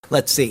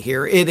Let's see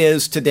here. It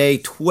is today,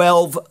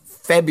 12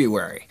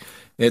 February.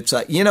 It's,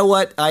 you know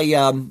what?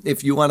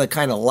 If you want to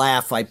kind of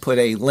laugh, I put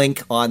a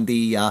link on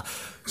the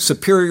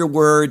Superior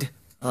Word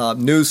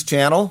news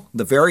channel.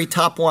 The very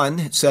top one,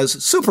 it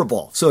says Super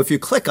Bowl. So if you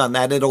click on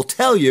that, it'll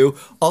tell you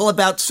all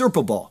about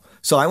Super Bowl.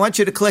 So I want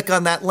you to click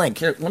on that link.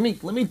 Here, let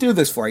me do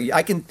this for you.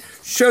 I can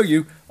show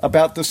you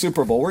about the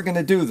Super Bowl. We're going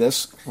to do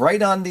this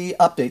right on the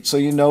update so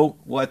you know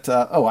what...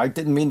 I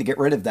didn't mean to get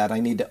rid of that. I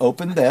need to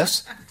open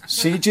this.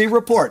 CG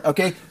Report.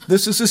 Okay,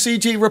 this is a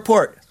CG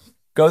Report.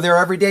 Go there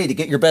every day to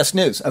get your best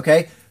news,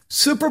 okay?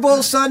 Super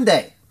Bowl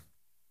Sunday.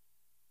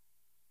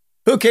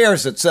 Who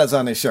cares, it says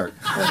on his shirt.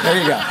 There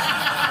you go.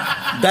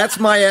 That's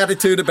my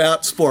attitude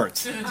about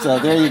sports. So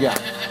there you go.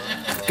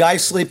 Guy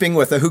sleeping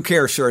with a who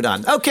cares shirt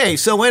on. Okay,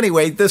 so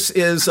anyway, this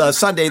is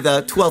Sunday,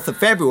 the 12th of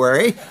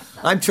February.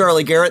 I'm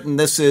Charlie Garrett, and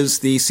this is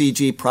the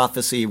CG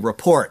Prophecy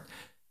Report.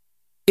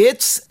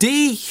 It's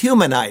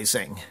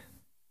dehumanizing.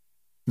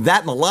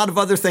 That and a lot of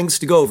other things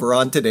to go over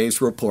on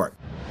today's report.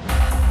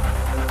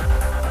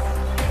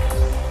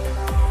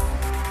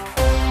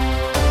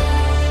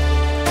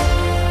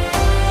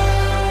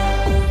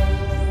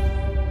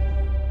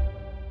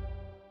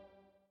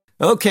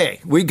 Okay,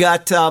 we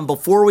got,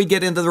 before we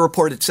get into the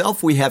report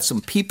itself, we have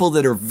some people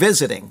that are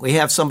visiting. We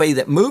have somebody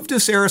that moved to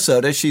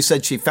Sarasota. She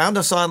said she found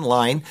us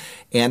online,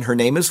 and her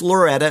name is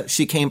Loretta.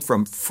 She came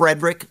from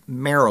Frederick,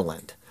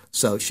 Maryland.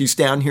 So she's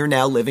down here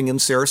now living in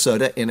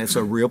Sarasota, and it's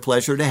a real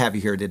pleasure to have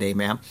you here today,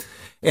 ma'am.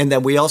 And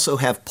then we also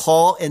have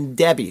Paul and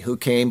Debbie, who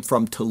came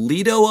from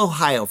Toledo,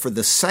 Ohio for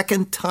the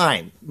second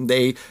time.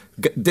 They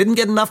didn't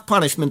get enough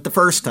punishment the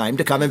first time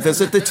to come and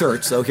visit the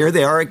church, so here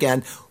they are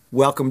again.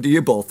 Welcome to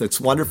you both.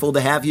 It's wonderful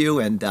to have you,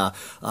 and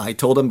I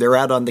told them they're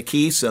out on the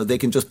key, so they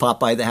can just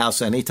pop by the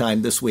house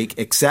anytime this week,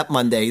 except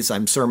Mondays.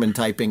 I'm sermon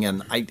typing,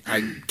 and I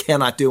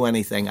cannot do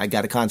anything. I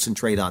got to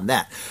concentrate on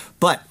that.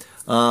 But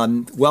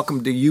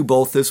welcome to you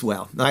both as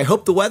well. Now, I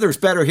hope the weather's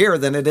better here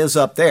than it is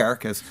up there,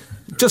 because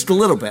just a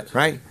little bit,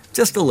 right?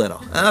 Just a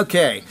little.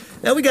 Okay.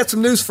 Now we got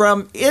some news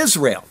from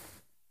Israel.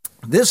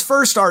 This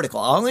first article,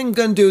 all I'm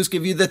going to do is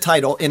give you the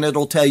title, and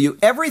it'll tell you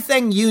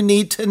everything you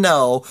need to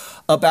know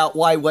about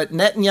why what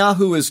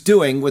Netanyahu is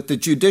doing with the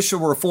judicial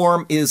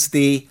reform is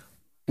the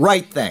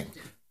right thing.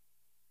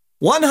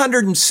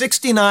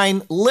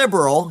 169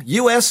 liberal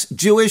U.S.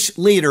 Jewish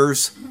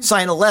leaders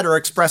sign a letter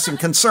expressing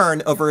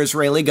concern over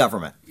Israeli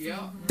government.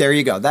 Yeah. There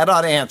you go. That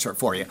ought to answer it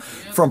for you.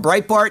 Yeah. From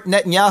Breitbart,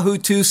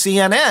 Netanyahu to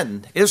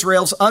CNN,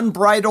 Israel's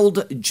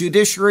unbridled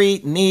judiciary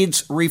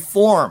needs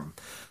reform.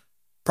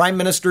 Prime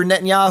Minister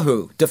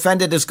Netanyahu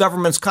defended his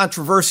government's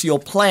controversial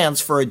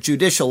plans for a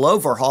judicial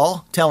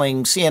overhaul,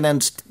 telling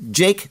CNN's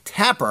Jake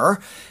Tapper,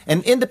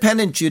 an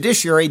independent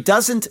judiciary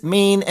doesn't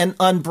mean an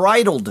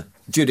unbridled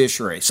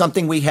judiciary,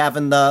 something we have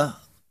in the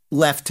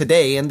left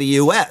today in the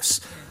U.S.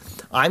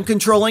 I'm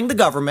controlling the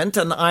government,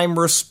 and I'm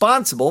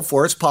responsible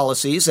for its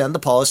policies, and the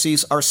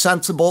policies are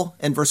sensible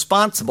and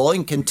responsible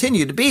and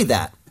continue to be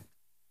that.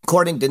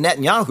 According to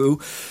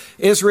Netanyahu,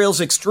 Israel's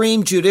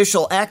extreme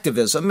judicial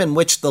activism, in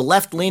which the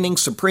left-leaning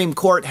Supreme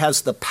Court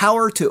has the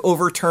power to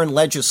overturn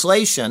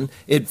legislation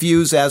it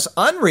views as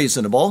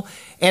unreasonable,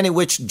 and in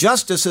which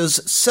justices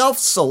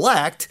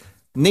self-select,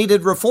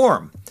 needed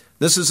reform.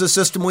 This is a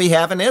system we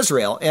have in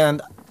Israel,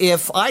 and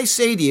if I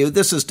say to you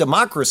this is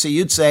democracy,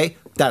 you'd say,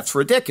 that's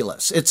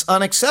ridiculous. It's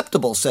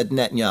unacceptable, said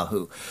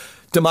Netanyahu.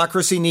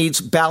 Democracy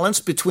needs balance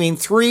between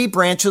three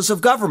branches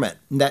of government,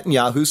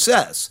 Netanyahu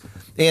says.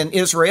 In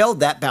Israel,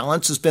 that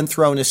balance has been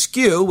thrown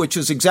askew, which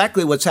is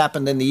exactly what's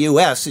happened in the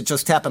U.S. It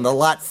just happened a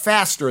lot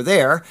faster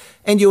there.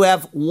 And you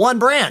have one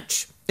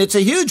branch. It's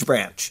a huge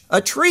branch,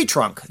 a tree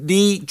trunk,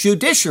 the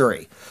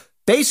judiciary,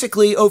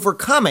 basically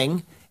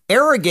overcoming,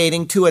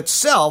 arrogating to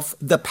itself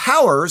the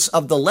powers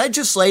of the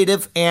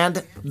legislative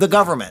and the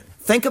government.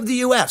 Think of the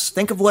U.S.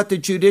 Think of what the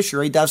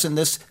judiciary does in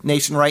this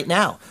nation right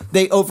now.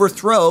 They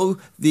overthrow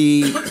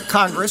the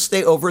Congress.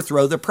 They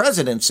overthrow the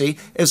presidency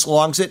as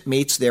long as it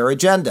meets their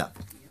agenda.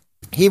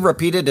 He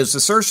repeated his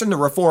assertion the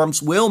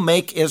reforms will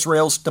make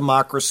Israel's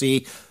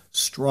democracy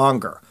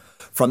stronger.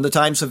 From the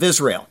Times of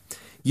Israel,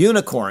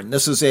 Unicorn,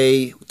 this is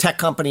a tech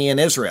company in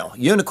Israel.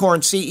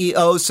 Unicorn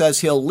CEO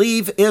says he'll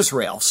leave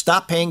Israel,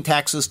 stop paying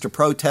taxes to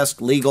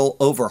protest legal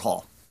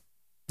overhaul.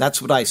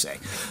 That's what I say.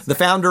 The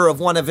founder of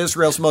one of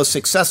Israel's most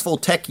successful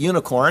tech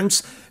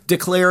unicorns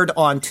declared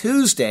on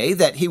Tuesday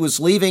that he was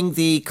leaving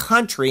the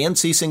country and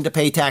ceasing to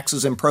pay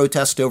taxes in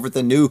protest over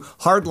the new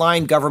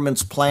hardline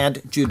government's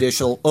planned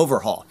judicial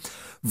overhaul.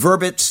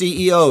 Verbit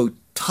CEO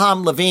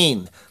Tom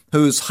Levine,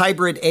 whose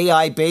hybrid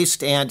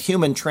AI-based and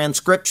human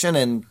transcription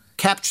and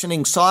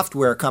captioning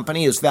software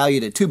company is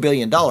valued at $2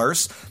 billion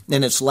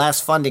in its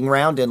last funding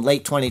round in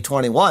late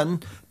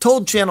 2021,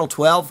 told Channel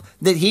 12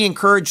 that he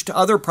encouraged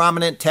other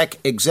prominent tech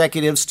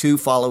executives to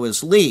follow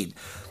his lead.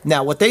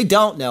 Now, what they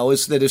don't know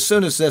is that as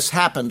soon as this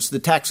happens, the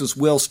taxes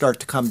will start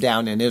to come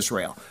down in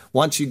Israel.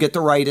 Once you get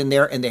the right in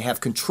there and they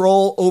have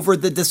control over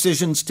the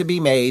decisions to be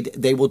made,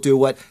 they will do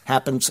what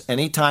happens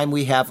anytime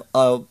we have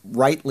a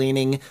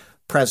right-leaning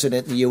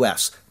president in the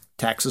U.S.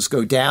 Taxes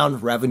go down,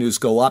 revenues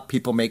go up,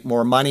 people make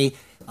more money.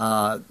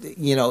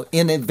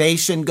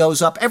 Innovation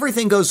goes up.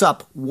 Everything goes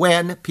up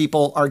when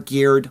people are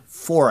geared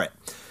for it.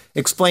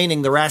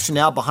 Explaining the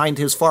rationale behind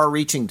his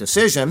far-reaching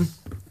decision,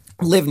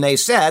 Livney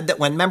said that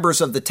when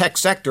members of the tech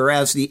sector,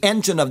 as the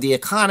engine of the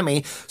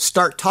economy,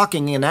 start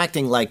talking and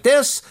acting like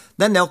this,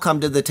 then they'll come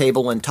to the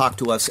table and talk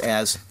to us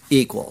as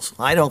equals.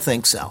 I don't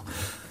think so.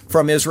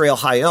 From Israel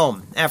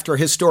Hayom, after a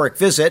historic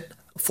visit,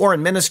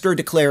 Foreign Minister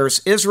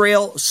declares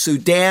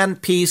Israel-Sudan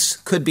peace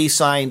could be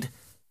signed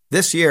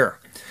this year.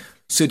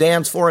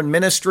 Sudan's foreign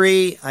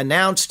ministry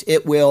announced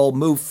it will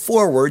move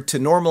forward to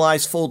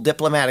normalize full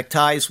diplomatic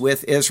ties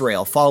with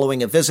Israel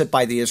following a visit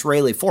by the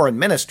Israeli foreign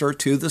minister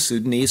to the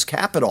Sudanese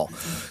capital.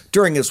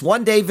 During his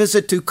one-day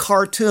visit to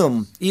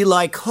Khartoum,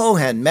 Eli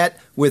Cohen met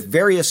with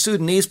various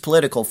Sudanese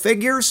political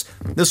figures.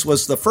 This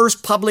was the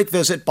first public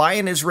visit by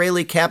an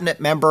Israeli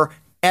cabinet member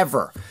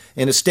ever.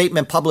 In a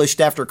statement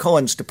published after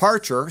Cohen's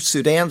departure,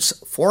 Sudan's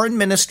foreign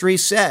ministry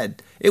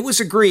said it was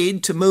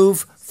agreed to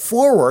move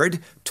forward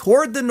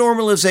toward the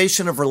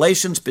normalization of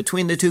relations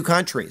between the two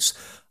countries.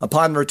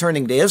 Upon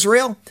returning to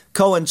Israel,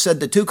 Cohen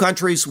said the two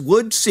countries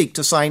would seek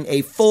to sign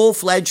a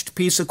full-fledged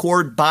peace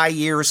accord by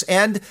year's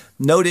end,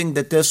 noting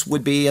that this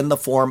would be in the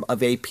form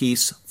of a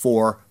peace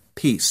for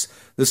peace.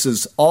 This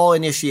is all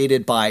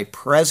initiated by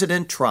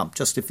President Trump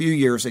just a few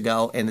years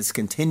ago, and it's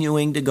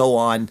continuing to go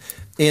on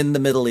in the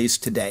Middle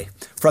East today.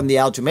 From the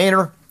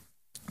Aljamainer,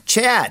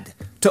 Chad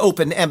to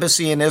open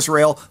embassy in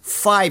Israel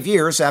 5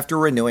 years after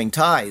renewing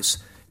ties.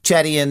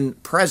 Chadian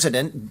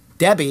President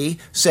Deby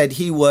said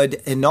he would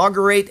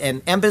inaugurate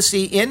an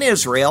embassy in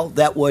Israel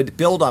that would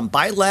build on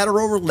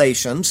bilateral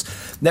relations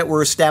that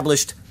were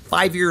established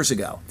 5 years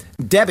ago.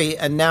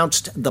 Deby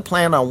announced the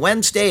plan on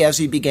Wednesday as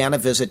he began a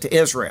visit to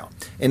Israel.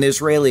 An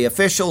Israeli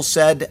official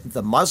said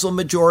the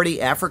Muslim-majority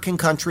African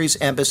country's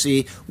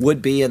embassy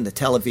would be in the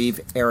Tel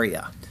Aviv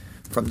area.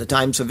 From the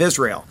Times of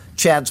Israel,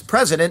 Chad's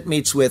president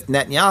meets with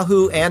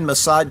Netanyahu and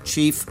Mossad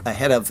chief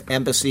ahead of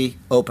embassy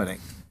opening.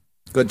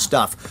 Good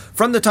stuff.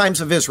 From the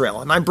Times of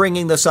Israel, and I'm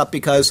bringing this up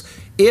because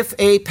if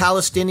a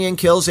Palestinian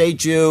kills a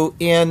Jew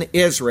in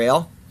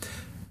Israel,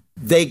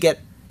 they get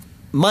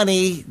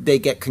money, they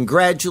get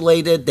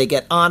congratulated, they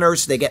get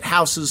honors, they get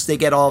houses, they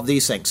get all of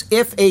these things.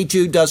 If a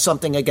Jew does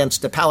something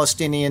against a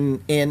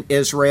Palestinian in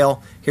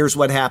Israel, here's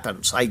what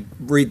happens. I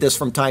read this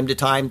from time to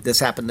time. This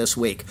happened this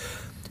week.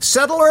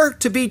 Settler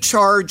to be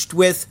charged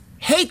with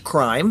hate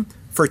crime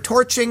for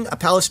torching a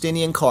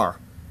Palestinian car.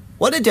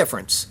 What a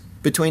difference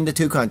between the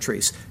two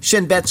countries.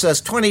 Shin Bet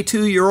says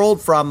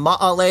 22-year-old from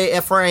Ma'ale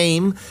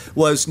Ephraim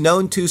was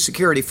known to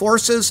security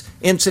forces.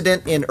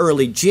 Incident in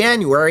early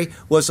January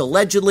was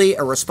allegedly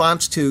a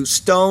response to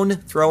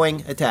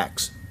stone-throwing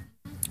attacks.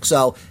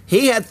 So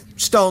he had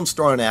stones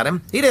thrown at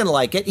him. He didn't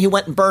like it. He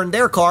went and burned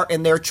their car,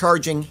 and they're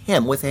charging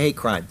him with a hate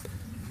crime.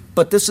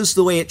 But this is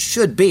the way it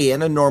should be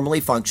in a normally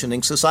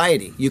functioning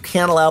society. You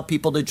can't allow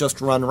people to just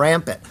run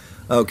rampant,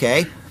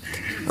 okay?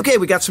 Okay,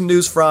 we got some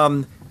news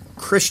from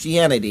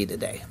Christianity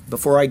today.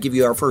 Before I give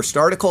you our first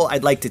article,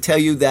 I'd like to tell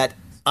you that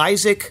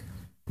Isaac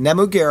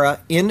Nemugera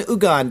in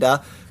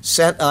Uganda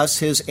sent us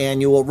his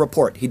annual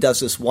report. He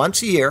does this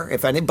once a year.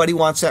 If anybody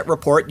wants that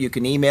report, you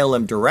can email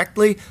him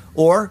directly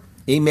or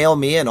email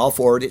me and I'll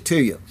forward it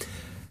to you.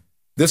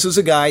 This is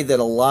a guy that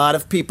a lot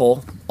of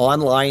people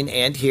online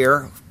and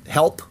here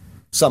help,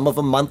 some of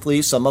them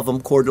monthly, some of them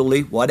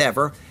quarterly,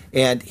 whatever.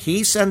 And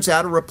he sends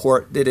out a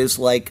report that is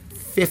like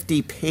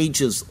 50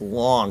 pages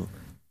long,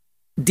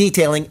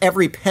 detailing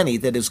every penny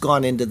that has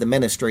gone into the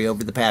ministry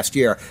over the past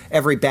year,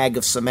 every bag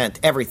of cement,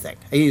 everything.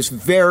 He's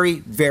very,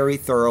 very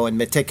thorough and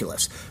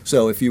meticulous.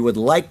 So if you would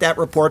like that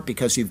report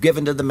because you've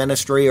given to the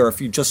ministry, or if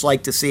you just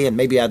like to see, and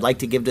maybe I'd like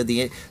to give to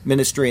the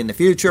ministry in the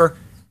future,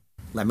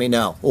 let me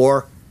know.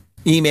 Or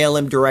email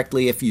him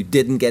directly if you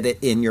didn't get it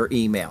in your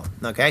email,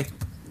 okay?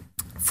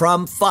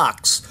 From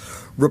Fox,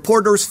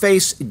 reporters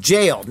face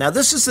jail. Now,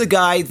 this is the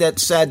guy that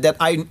said that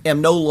I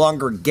am no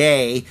longer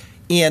gay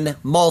in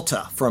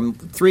Malta from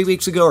 3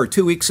 weeks ago or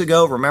 2 weeks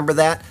ago. Remember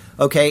that?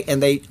 Okay,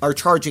 and they are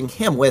charging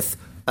him with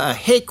a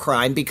hate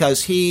crime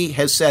because he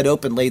has said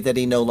openly that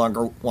he no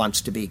longer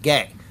wants to be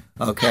gay.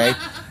 Okay,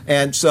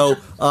 and so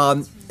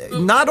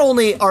not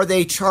only are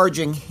they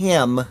charging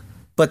him,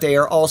 but they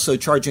are also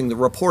charging the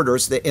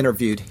reporters that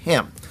interviewed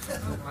him.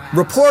 Wow.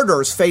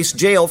 Reporters face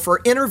jail for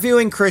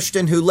interviewing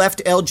Christian who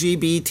left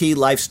LGBT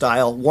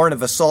lifestyle, warn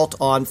of assault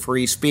on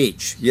free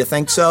speech. You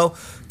think so?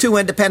 2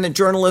 independent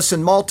journalists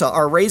in Malta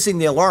are raising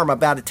the alarm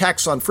about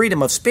attacks on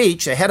freedom of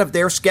speech ahead of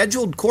their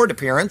scheduled court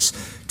appearance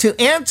to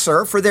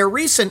answer for their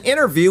recent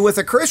interview with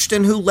a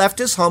Christian who left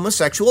his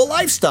homosexual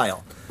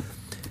lifestyle.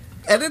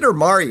 Editor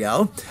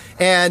Mario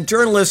and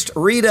journalist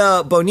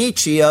Rita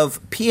Bonici of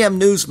PM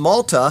News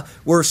Malta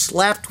were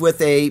slapped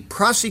with a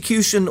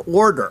prosecution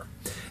order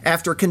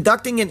after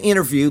conducting an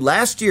interview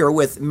last year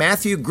with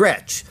Matthew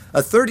Gretsch,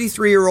 a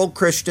 33-year-old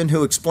Christian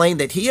who explained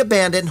that he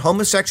abandoned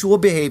homosexual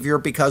behavior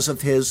because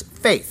of his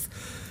faith.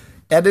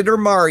 Editor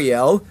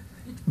Mario,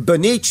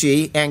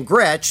 Bonici, and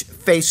Gretsch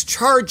face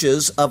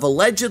charges of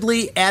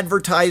allegedly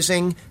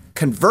advertising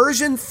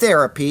conversion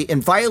therapy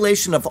in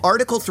violation of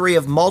Article 3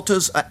 of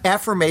Malta's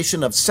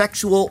Affirmation of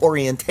Sexual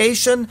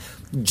Orientation,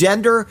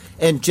 Gender,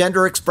 and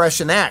Gender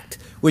Expression Act,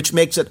 which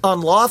makes it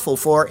unlawful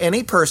for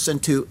any person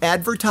to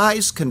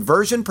advertise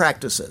conversion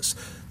practices.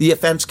 The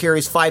offense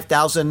carries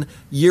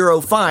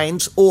 €5,000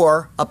 fines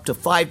or up to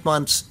 5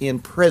 months in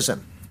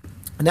prison.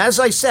 And as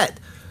I said,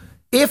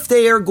 if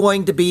they are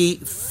going to be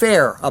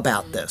fair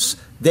about this,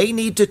 they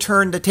need to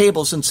turn the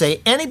tables and say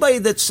anybody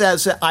that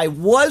says that I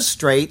was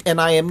straight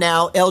and I am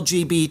now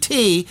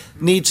LGBT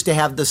needs to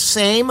have the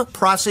same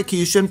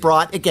prosecution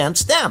brought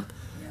against them.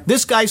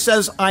 This guy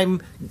says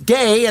I'm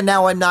gay and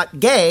now I'm not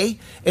gay,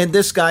 and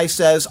this guy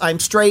says I'm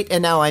straight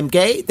and now I'm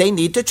gay. They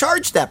need to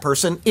charge that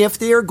person if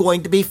they are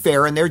going to be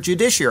fair in their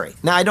judiciary.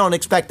 Now, I don't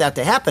expect that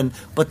to happen,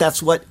 but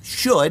that's what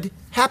should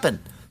happen.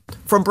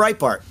 From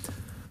Breitbart,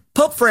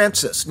 Pope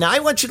Francis. Now, I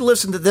want you to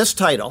listen to this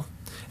title,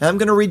 and I'm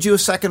going to read you a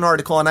second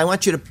article, and I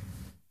want you to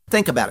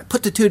think about it.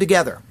 Put the two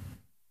together.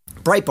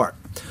 Breitbart.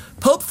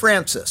 Pope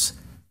Francis.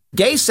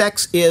 Gay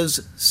sex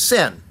is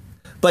sin,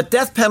 but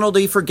death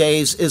penalty for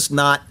gays is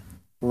not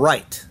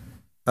right.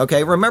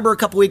 Okay, remember a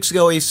couple weeks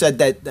ago he said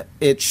that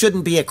it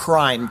shouldn't be a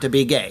crime to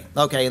be gay.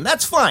 Okay, and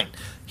that's fine.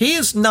 He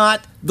is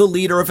not the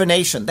leader of a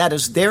nation. That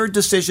is their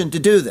decision to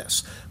do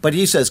this. But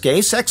he says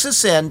gay sex is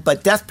sin,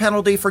 but death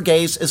penalty for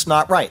gays is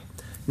not right.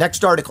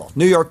 Next article,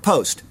 New York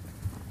Post.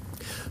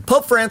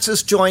 Pope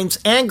Francis joins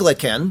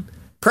Anglican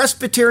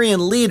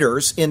Presbyterian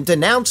leaders in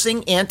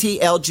denouncing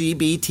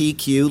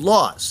anti-LGBTQ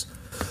laws.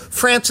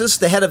 Francis,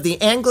 the head of the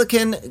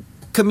Anglican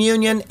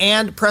Communion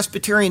and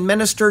Presbyterian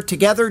minister,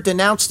 together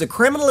denounced the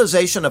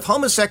criminalization of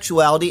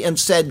homosexuality and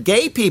said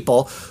gay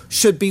people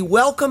should be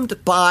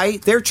welcomed by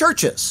their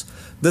churches.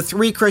 The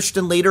three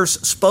Christian leaders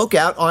spoke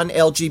out on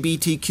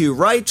LGBTQ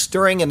rights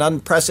during an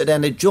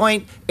unprecedented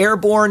joint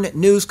airborne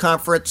news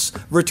conference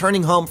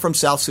returning home from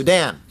South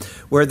Sudan,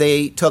 where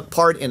they took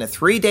part in a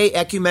 3-day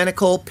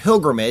ecumenical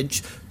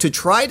pilgrimage to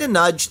try to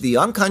nudge the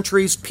young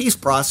country's peace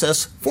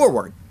process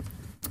forward.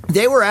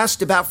 They were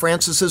asked about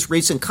Francis's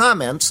recent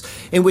comments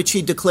in which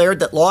he declared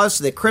that laws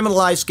that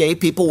criminalize gay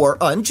people were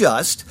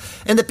unjust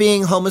and that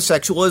being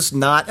homosexual is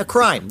not a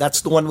crime.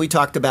 That's the one we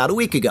talked about a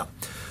week ago.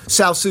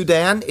 South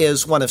Sudan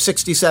is one of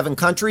 67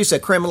 countries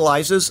that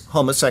criminalizes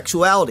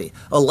homosexuality,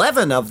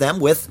 11 of them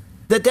with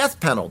the death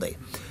penalty.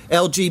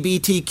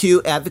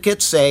 LGBTQ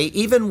advocates say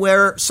even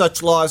where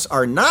such laws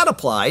are not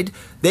applied,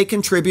 they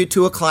contribute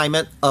to a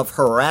climate of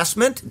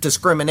harassment,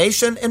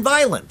 discrimination, and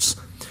violence.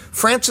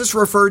 Francis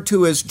referred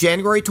to his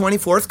January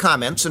 24th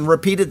comments and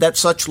repeated that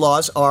such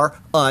laws are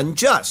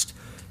unjust.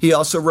 He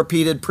also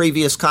repeated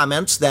previous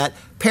comments that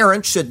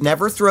parents should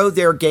never throw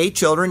their gay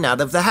children out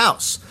of the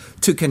house.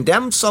 To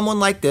condemn someone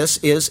like this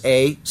is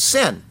a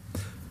sin.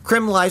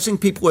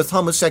 Criminalizing people with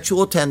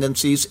homosexual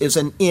tendencies is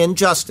an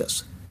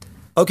injustice.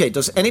 Okay,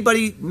 does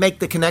anybody make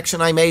the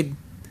connection I made?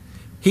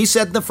 He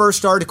said in the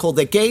first article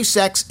that gay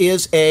sex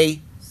is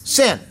a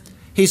sin.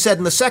 He said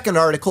in the second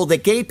article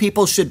that gay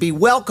people should be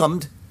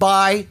welcomed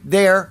by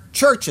their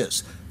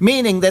churches,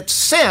 meaning that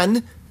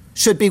sin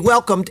should be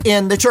welcomed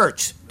in the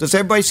church. Does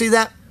everybody see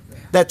that?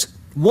 That's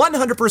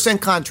 100%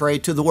 contrary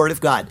to the Word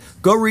of God.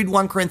 Go read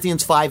 1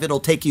 Corinthians 5. It'll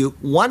take you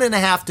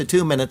 1.5 to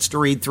 2 minutes to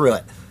read through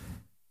it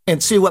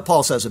and see what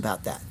Paul says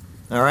about that.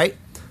 All right?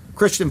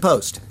 Christian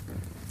Post.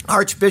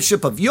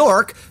 Archbishop of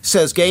York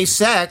says gay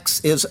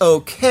sex is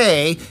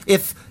okay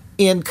if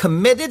in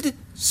committed,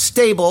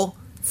 stable,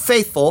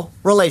 faithful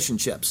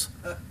relationships.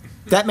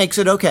 That makes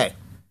it okay.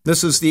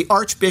 This is the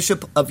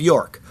Archbishop of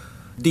York.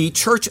 The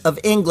Church of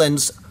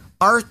England's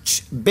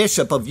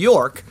Archbishop of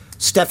York,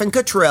 Stephen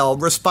Cottrell,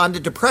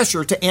 responded to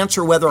pressure to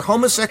answer whether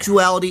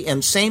homosexuality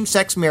and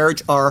same-sex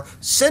marriage are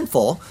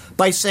sinful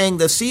by saying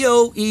the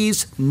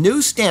COE's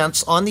new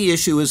stance on the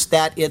issue is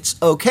that it's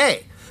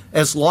okay,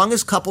 as long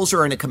as couples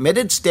are in a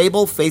committed,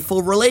 stable,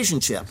 faithful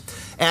relationship,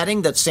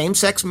 adding that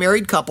same-sex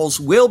married couples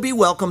will be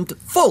welcomed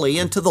fully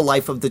into the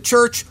life of the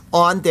church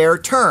on their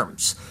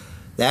terms.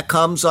 That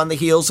comes on the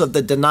heels of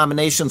the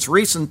denomination's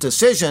recent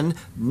decision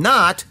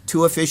not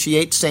to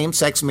officiate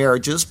same-sex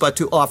marriages, but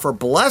to offer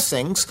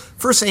blessings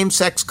for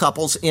same-sex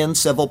couples in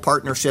civil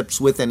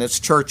partnerships within its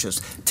churches.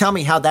 Tell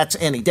me how that's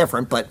any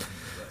different, but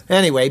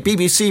anyway,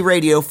 BBC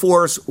Radio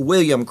 4's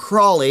William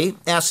Crawley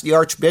asked the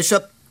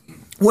Archbishop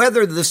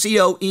whether the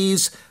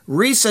COE's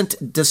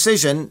recent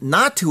decision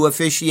not to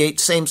officiate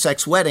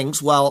same-sex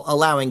weddings while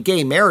allowing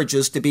gay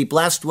marriages to be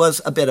blessed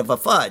was a bit of a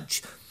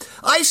fudge.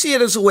 I see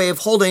it as a way of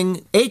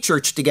holding a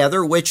church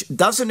together which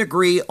doesn't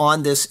agree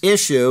on this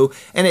issue,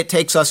 and it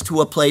takes us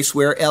to a place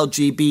where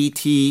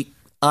LGBTIQ,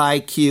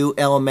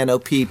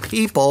 LMNOP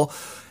people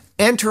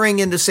entering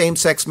into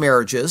same-sex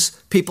marriages,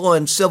 people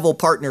in civil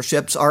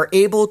partnerships, are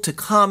able to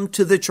come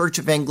to the Church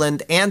of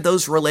England, and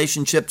those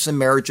relationships and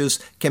marriages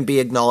can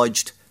be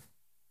acknowledged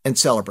and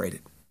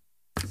celebrated.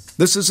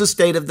 This is the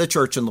state of the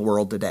church in the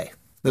world today.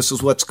 This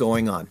is what's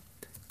going on.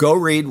 Go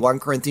read 1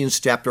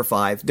 Corinthians chapter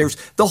 5. There's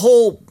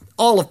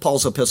all of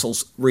Paul's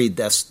epistles, read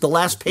this. The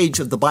last page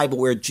of the Bible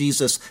where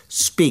Jesus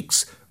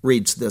speaks,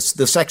 reads this.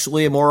 The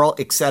sexually immoral,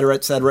 et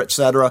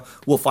cetera,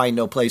 will find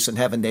no place in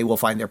heaven. They will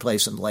find their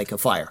place in the lake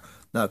of fire.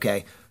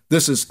 Okay?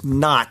 This is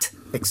not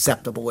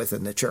acceptable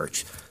within the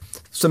church.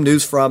 Some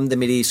news from the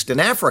Mideast and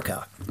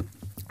Africa.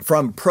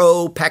 From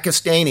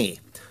pro-Pakistani.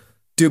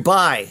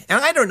 Dubai.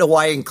 And I don't know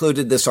why I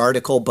included this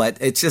article, but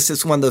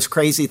it's one of those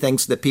crazy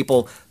things that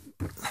people,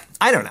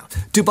 I don't know.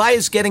 Dubai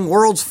is getting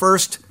world's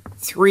first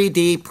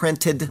 3D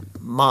printed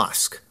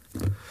mosque.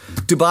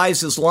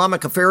 Dubai's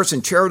Islamic Affairs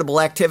and Charitable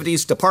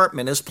Activities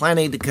Department is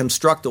planning to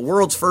construct the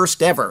world's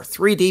first ever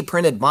 3D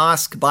printed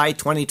mosque by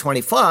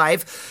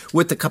 2025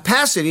 with the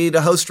capacity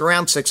to host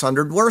around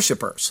 600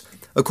 worshipers.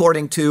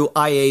 According to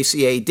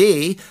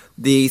IACAD,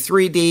 the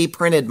 3D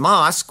printed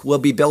mosque will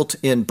be built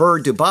in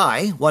Bur,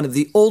 Dubai, one of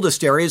the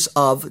oldest areas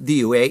of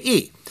the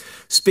UAE.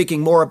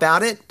 Speaking more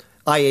about it,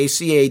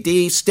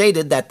 IACAD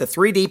stated that the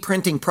 3D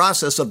printing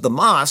process of the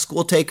mosque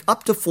will take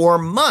up to 4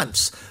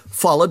 months,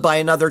 followed by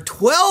another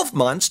 12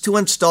 months to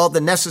install the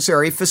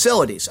necessary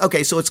facilities.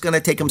 Okay, so it's going to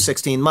take them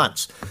 16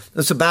 months.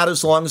 That's about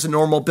as long as a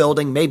normal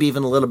building, maybe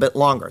even a little bit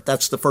longer.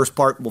 That's the first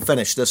part. We'll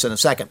finish this in a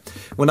second.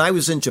 When I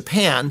was in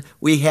Japan,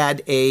 we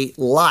had a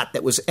lot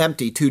that was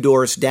empty 2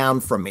 doors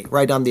down from me.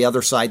 Right on the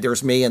other side,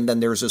 there's me, and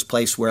then there's this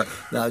place where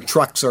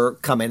trucks are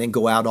come in and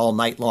go out all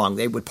night long.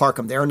 They would park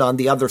them there, and on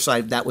the other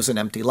side, that was an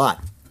empty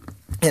lot.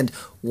 And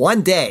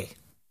one day,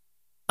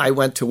 I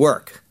went to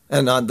work,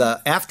 and on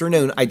the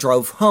afternoon, I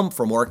drove home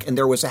from work, and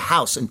there was a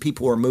house, and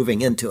people were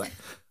moving into it.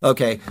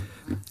 Okay,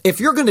 if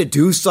you're going to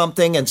do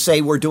something and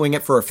say we're doing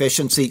it for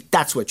efficiency,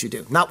 that's what you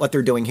do, not what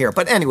they're doing here.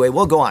 But anyway,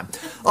 we'll go on.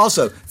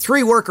 Also,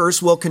 3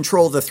 workers will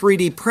control the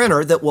 3D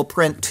printer that will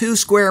print 2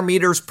 square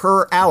meters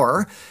per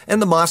hour,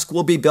 and the mosque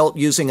will be built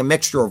using a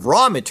mixture of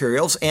raw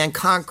materials and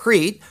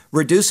concrete,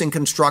 reducing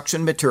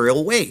construction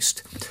material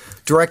waste.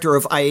 Director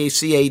of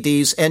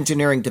IACAD's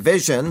engineering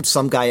division,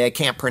 some guy I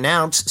can't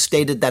pronounce,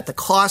 stated that the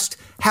cost,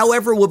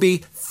 however, will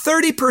be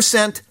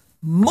 30%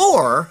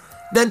 more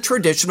than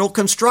traditional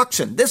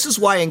construction. This is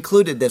why I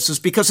included this, is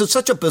because it's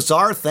such a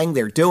bizarre thing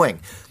they're doing.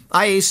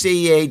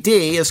 IACAD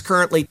is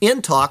currently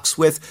in talks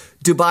with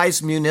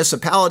Dubai's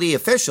municipality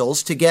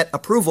officials to get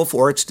approval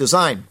for its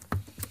design.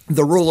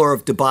 The ruler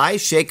of Dubai,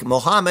 Sheikh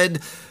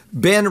Mohammed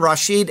bin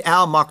Rashid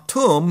Al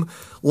Maktoum,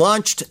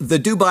 launched the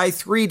Dubai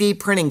 3D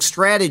printing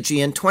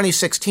strategy in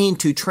 2016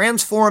 to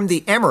transform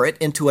the emirate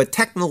into a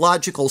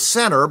technological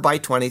center by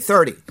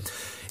 2030.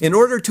 In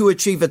order to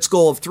achieve its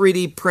goal of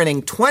 3D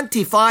printing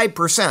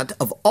 25%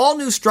 of all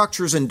new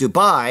structures in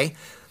Dubai,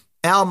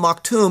 Al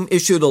Maktoum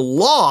issued a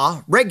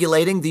law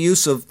regulating the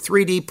use of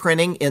 3D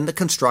printing in the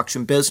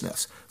construction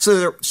business. So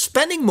they're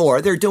spending more,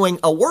 they're doing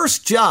a worse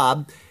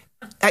job.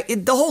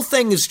 The whole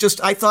thing is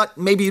just, I thought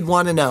maybe you'd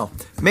want to know.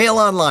 Mail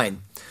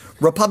Online.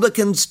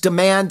 Republicans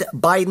demand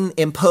Biden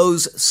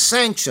impose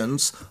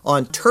sanctions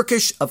on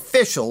Turkish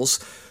officials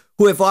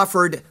who have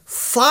offered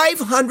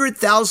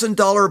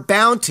 $500,000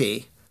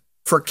 bounty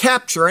for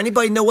capture.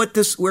 Anybody know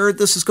where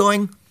this is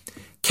going?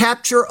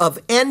 Capture of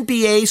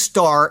NBA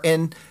star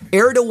and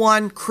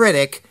Erdogan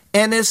critic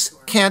Enes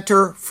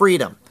Kanter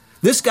Freedom.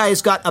 This guy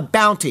has got a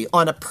bounty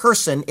on a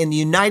person in the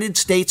United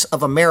States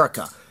of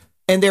America,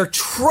 and they're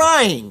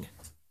trying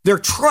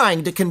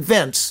to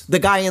convince the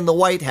guy in the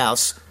White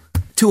House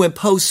to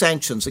impose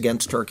sanctions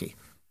against Turkey.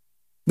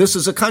 This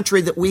is a country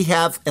that we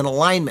have an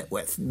alignment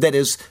with that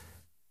is,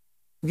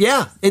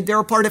 they're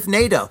a part of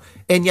NATO,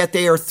 and yet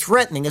they are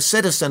threatening a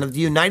citizen of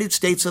the United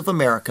States of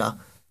America,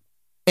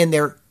 and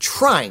they're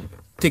trying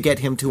to get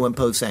him to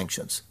impose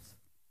sanctions.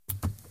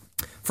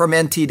 From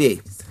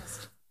NTD.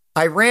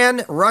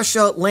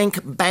 Iran-Russia link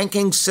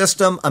banking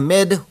system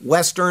amid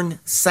Western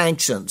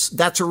sanctions.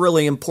 That's a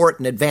really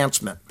important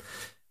advancement.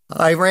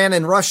 Iran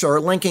and Russia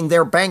are linking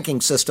their banking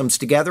systems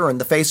together in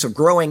the face of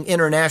growing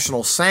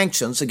international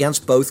sanctions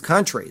against both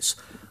countries.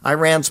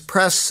 Iran's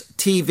Press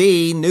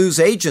TV news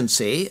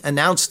agency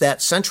announced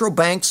that central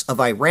banks of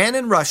Iran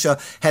and Russia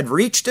had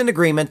reached an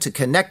agreement to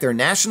connect their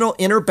national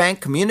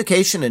interbank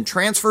communication and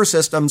transfer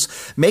systems,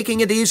 making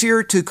it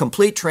easier to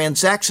complete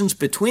transactions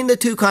between the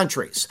two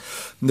countries.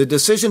 The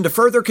decision to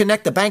further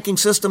connect the banking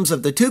systems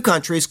of the two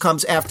countries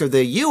comes after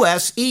the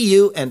U.S.,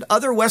 EU, and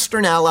other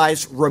Western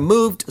allies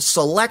removed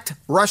select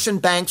Russian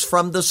banks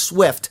from the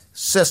SWIFT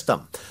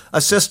system,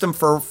 a system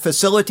for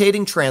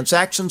facilitating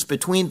transactions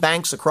between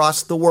banks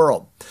across the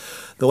world.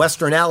 The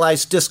Western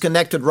allies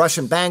disconnected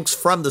Russian banks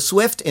from the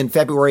SWIFT in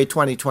February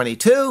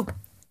 2022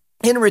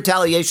 in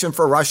retaliation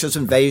for Russia's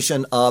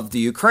invasion of the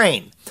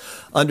Ukraine.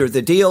 Under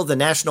the deal, the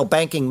national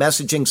banking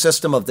messaging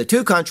system of the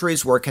two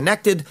countries were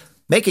connected,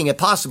 making it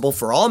possible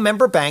for all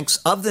member banks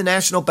of the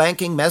national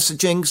banking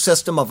messaging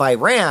system of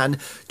Iran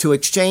to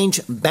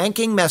exchange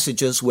banking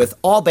messages with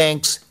all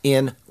banks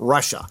in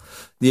Russia.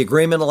 The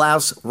agreement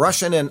allows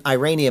Russian and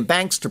Iranian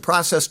banks to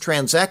process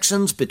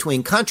transactions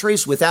between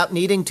countries without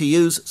needing to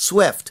use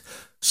SWIFT.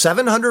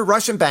 700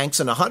 Russian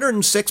banks and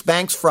 106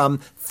 banks from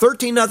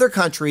 13 other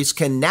countries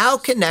can now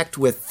connect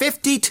with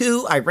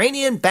 52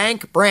 Iranian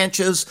bank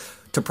branches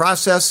to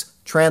process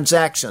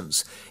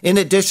transactions. In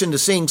addition to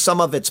seeing some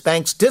of its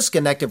banks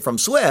disconnected from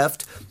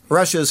SWIFT,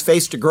 Russia has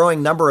faced a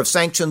growing number of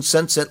sanctions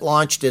since it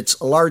launched its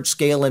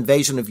large-scale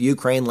invasion of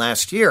Ukraine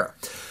last year.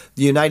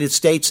 The United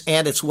States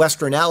and its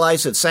Western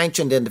allies have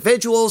sanctioned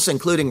individuals,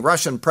 including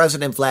Russian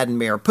President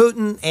Vladimir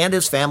Putin and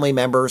his family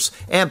members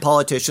and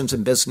politicians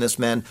and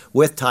businessmen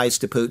with ties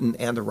to Putin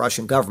and the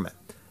Russian government.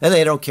 And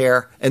they don't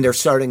care, and they're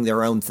starting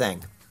their own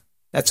thing.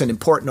 That's an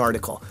important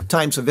article.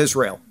 Times of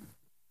Israel.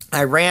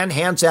 Iran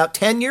hands out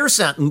 10-year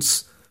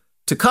sentence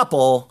to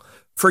couple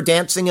for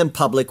dancing in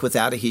public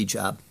without a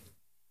hijab.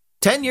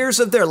 10 years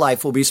of their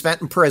life will be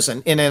spent in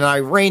prison, in an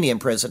Iranian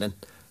prison,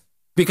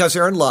 because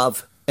they're in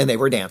love and they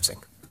were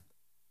dancing.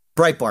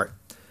 Breitbart.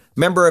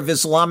 Member of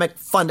Islamic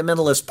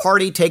Fundamentalist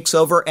Party takes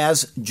over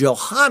as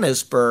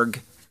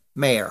Johannesburg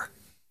mayor.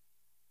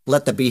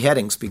 Let the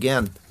beheadings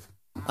begin.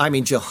 I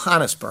mean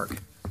Johannesburg.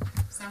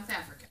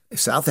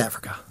 South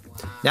Africa.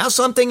 Wow. Now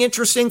something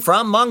interesting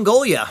from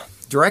Mongolia.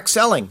 Direct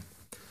selling.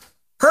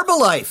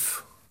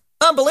 Herbalife.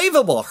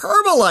 Unbelievable.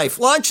 Herbalife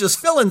launches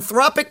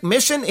philanthropic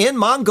mission in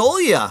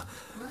Mongolia.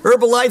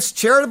 Herbalife's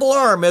charitable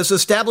arm has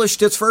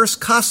established its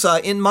first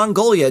casa in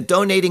Mongolia,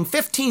 donating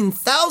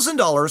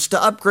 $15,000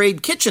 to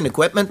upgrade kitchen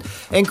equipment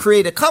and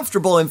create a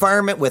comfortable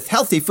environment with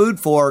healthy food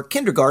for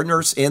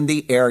kindergartners in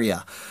the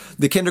area.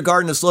 The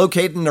kindergarten is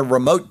located in a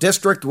remote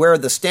district where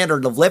the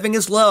standard of living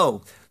is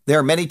low. There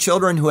are many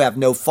children who have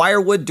no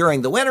firewood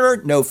during the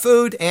winter, no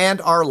food,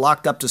 and are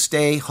locked up to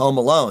stay home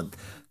alone.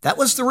 That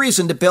was the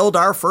reason to build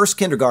our first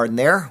kindergarten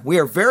there. We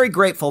are very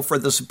grateful for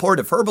the support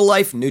of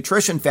Herbalife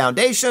Nutrition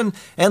Foundation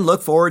and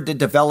look forward to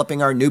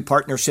developing our new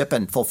partnership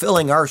and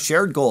fulfilling our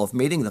shared goal of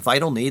meeting the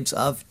vital needs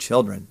of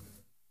children.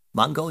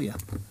 Mongolia.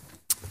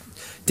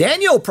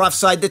 Daniel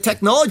prophesied that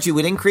technology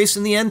would increase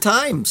in the end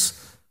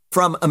times.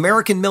 From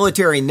American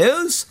Military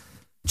News,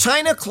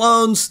 China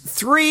clones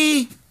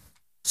 3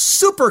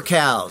 super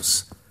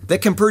cows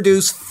that can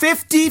produce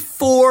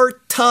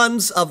 54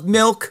 tons of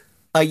milk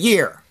a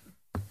year.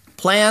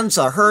 Plans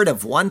a herd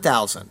of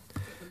 1,000.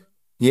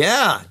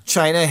 Yeah,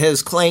 China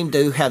has claimed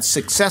to have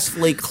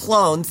successfully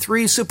cloned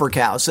 3 super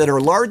cows that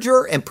are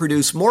larger and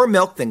produce more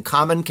milk than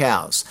common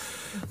cows.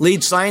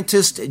 Lead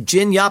scientist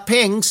Jin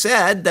Yaping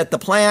said that the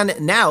plan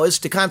now is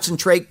to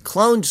concentrate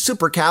cloned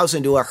super cows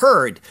into a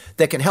herd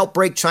that can help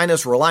break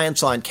China's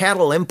reliance on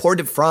cattle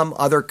imported from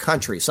other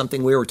countries,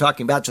 something we were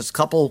talking about just a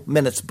couple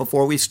minutes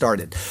before we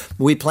started.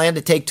 We plan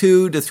to take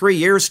 2 to 3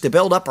 years to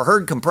build up a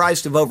herd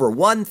comprised of over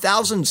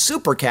 1,000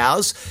 super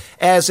cows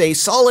as a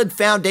solid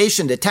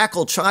foundation to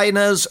tackle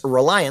China's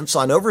reliance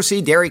on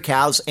overseas dairy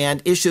cows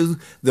and issue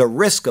the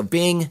risk of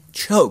being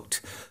choked.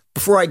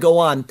 Before I go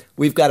on,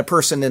 we've got a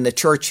person in the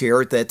church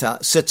here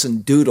that sits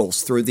and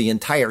doodles through the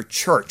entire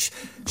church.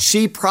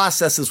 She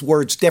processes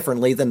words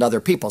differently than other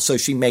people, so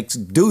she makes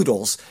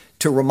doodles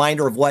to remind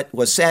her of what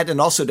was said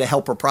and also to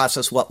help her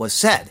process what was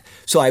said.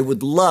 So I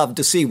would love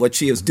to see what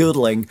she is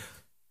doodling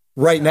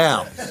right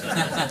now.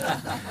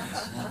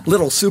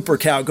 Little super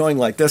cow going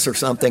like this or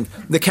something.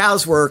 The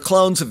cows were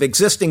clones of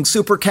existing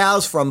super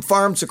cows from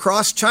farms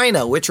across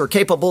China, which are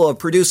capable of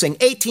producing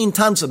 18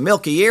 tons of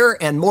milk a year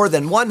and more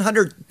than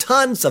 100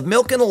 tons of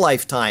milk in a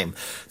lifetime.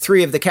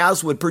 3 of the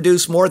cows would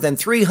produce more than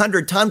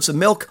 300 tons of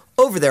milk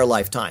over their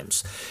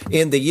lifetimes.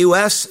 In the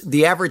U.S.,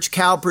 the average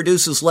cow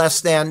produces less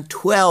than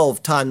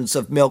 12 tons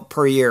of milk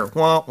per year.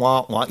 Wah,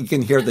 wah, wah. You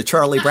can hear the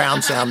Charlie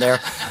Brown sound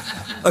there.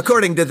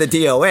 According to the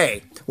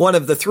DOA. One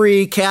of the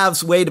 3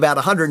 calves weighed about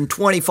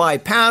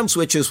 125 pounds,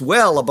 which is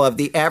well above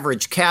the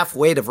average calf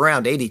weight of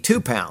around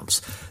 82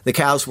 pounds. The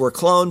cows were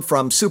cloned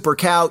from super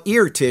cow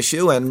ear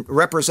tissue and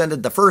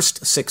represented the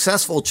first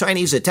successful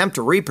Chinese attempt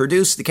to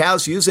reproduce the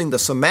cows using the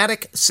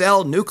somatic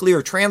cell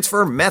nuclear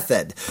transfer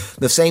method,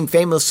 the same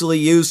famously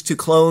used to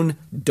clone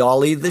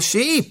Dolly the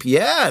sheep.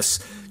 Yes.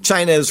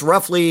 China is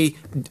roughly...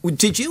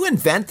 Did you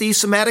invent the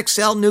somatic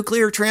cell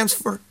nuclear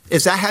transfer?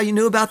 Is that how you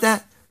knew about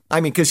that? I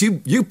mean, because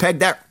you pegged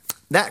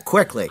that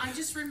quickly. I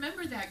just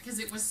remember that because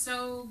it was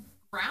so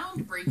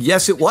groundbreaking.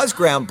 Yes, it was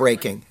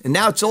groundbreaking. And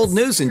now it's old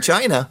news in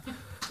China.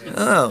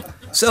 Oh.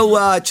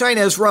 So China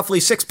has roughly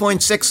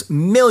 6.6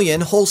 million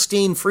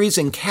Holstein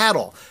Friesian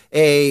cattle,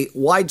 a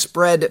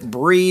widespread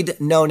breed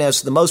known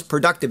as the most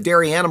productive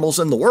dairy animals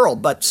in the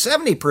world. But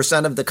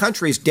 70% of the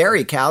country's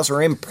dairy cows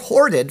are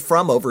imported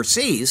from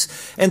overseas,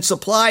 and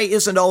supply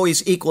isn't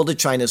always equal to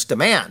China's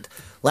demand.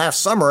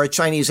 Last summer, a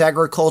Chinese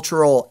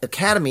Agricultural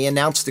Academy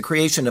announced the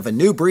creation of a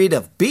new breed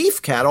of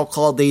beef cattle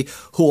called the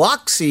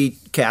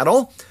Huaxi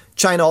cattle.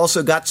 China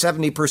also got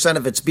 70%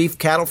 of its beef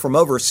cattle from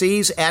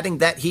overseas, adding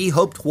that he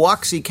hoped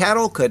Huaxi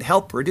cattle could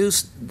help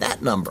reduce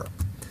that number.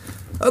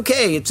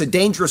 Okay, it's a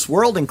dangerous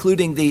world,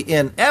 including the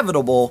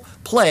inevitable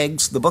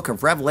plagues the book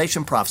of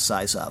Revelation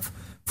prophesies of.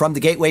 From the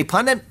Gateway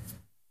Pundit,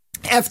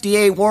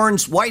 FDA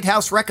warns White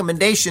House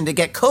recommendation to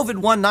get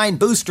COVID-19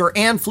 booster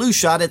and flu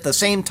shot at the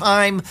same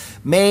time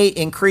may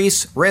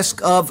increase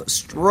risk of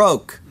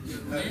stroke.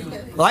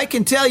 Well, I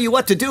can tell you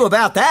what to do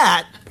about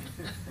that.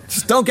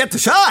 Just don't get the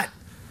shot.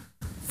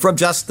 From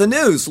Just the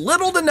News,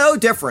 little to no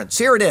difference.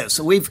 Here it is.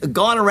 We've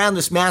gone around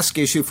this mask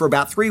issue for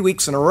about 3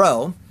 weeks in a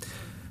row.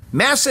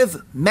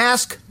 Massive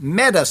mask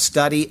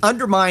meta-study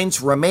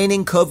undermines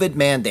remaining COVID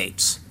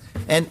mandates.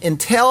 An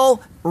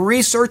Intel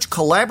research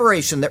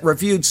collaboration that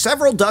reviewed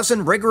several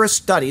dozen rigorous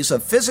studies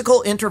of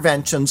physical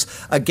interventions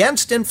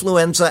against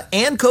influenza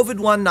and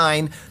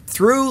COVID-19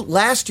 through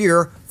last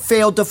year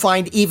failed to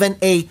find even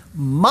a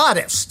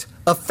modest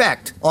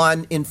effect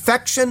on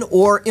infection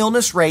or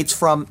illness rates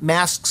from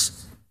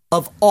masks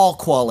of all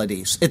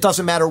qualities. It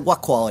doesn't matter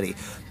what quality.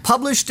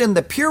 Published in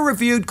the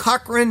peer-reviewed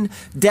Cochrane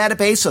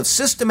database of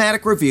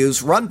systematic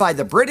reviews run by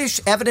the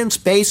British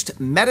evidence-based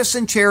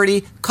medicine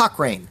charity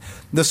Cochrane.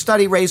 The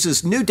study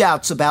raises new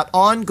doubts about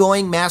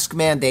ongoing mask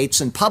mandates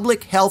and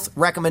public health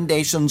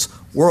recommendations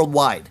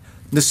worldwide.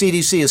 The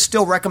CDC is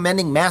still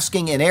recommending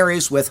masking in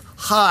areas with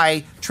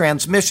high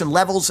transmission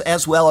levels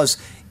as well as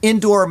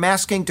indoor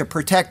masking to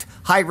protect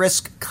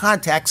high-risk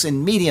contacts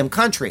in medium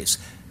countries.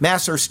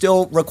 Masks are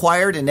still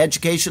required in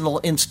educational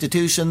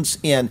institutions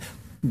in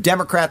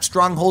Democrat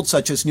strongholds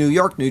such as New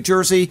York, New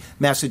Jersey,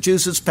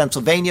 Massachusetts,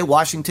 Pennsylvania,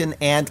 Washington,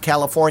 and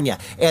California.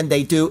 And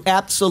they do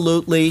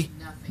absolutely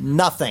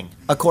nothing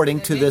according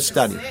to this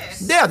study.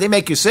 Yeah, they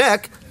make you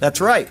sick. That's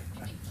right.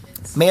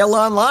 Mail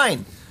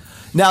Online.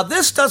 Now,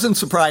 this doesn't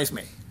surprise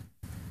me.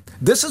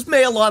 This is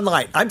Mail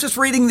Online. I'm just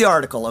reading the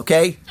article,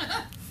 okay?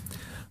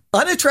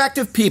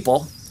 Unattractive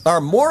people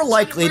are more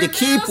likely to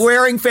keep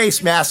wearing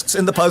face masks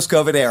in the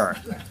post-COVID era.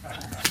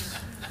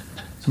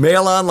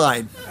 Mail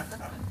Online.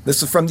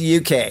 This is from the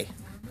UK.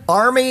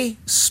 Army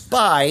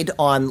spied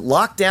on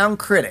lockdown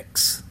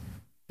critics.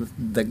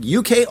 The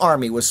UK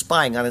Army was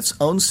spying on its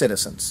own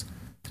citizens.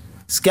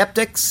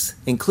 Skeptics,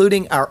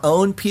 including our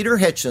own Peter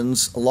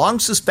Hitchens, long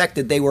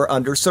suspected they were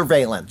under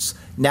surveillance.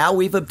 Now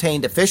we've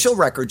obtained official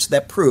records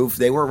that prove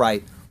they were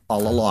right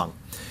all along.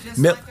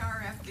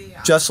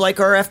 Just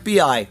like our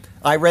FBI.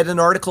 I read an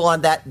article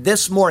on that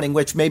this morning,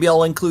 which maybe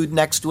I'll include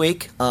next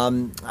week.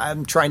 I'm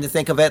trying to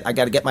think of it. I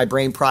got to get my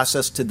brain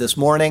processed to this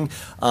morning.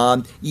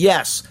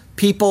 Yes,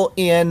 people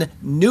in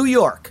New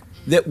York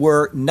that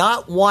were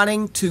not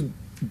wanting to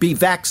be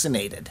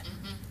vaccinated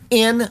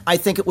I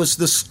think it was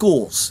the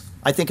schools.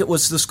 I think it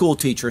was the school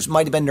teachers.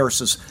 Might have been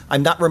nurses.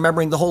 I'm not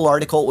remembering the whole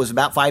article. It was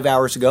about 5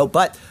 hours ago.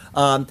 But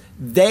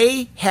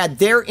they had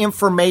their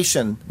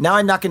information. Now,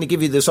 I'm not going to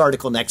give you this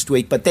article next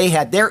week, but they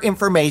had their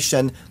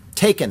information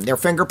taken, their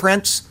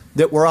fingerprints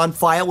that were on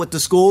file with the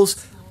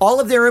schools,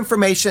 all of their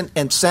information,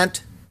 and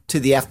sent to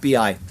the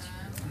FBI.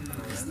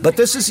 But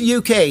this is the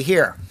UK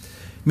here.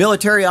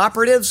 Military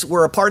operatives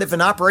were a part of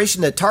an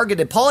operation that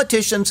targeted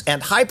politicians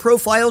and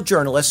high-profile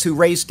journalists who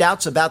raised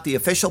doubts about the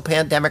official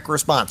pandemic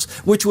response,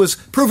 which was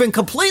proven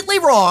completely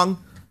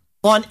wrong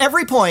on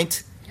every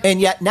point, and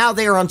yet now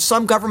they are on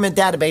some government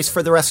database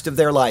for the rest of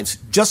their lives,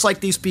 just like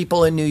these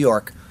people in New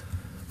York.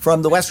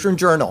 From the Western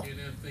Journal.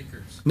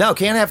 No,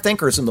 can't have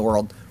thinkers in the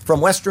world.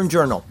 From Western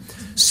Journal.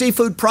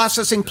 Seafood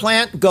processing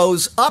plant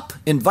goes up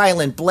in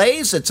violent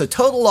blaze. It's a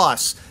total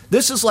loss.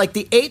 This is like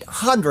the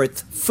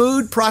 800th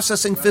food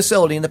processing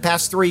facility in the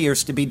past 3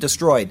 years to be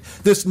destroyed.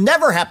 This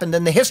never happened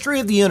in the history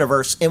of the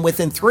universe, and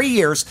within 3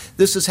 years,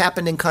 this has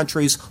happened in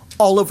countries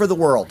all over the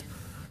world.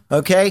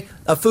 Okay?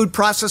 A food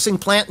processing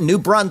plant in New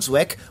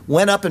Brunswick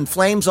went up in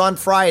flames on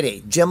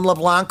Friday. Jim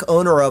LeBlanc,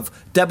 owner of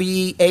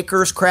W.E.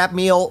 Acres Crab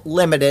Meal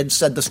Limited,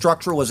 said the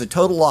structure was a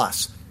total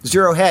loss.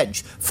 Zero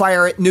hedge.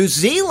 Fire at New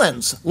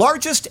Zealand's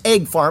largest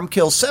egg farm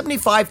kills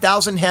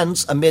 75,000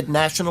 hens amid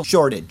national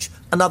shortage.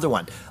 Another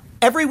one.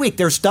 Every week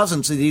there's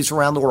dozens of these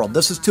around the world.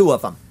 This is 2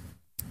 of them.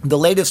 The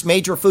latest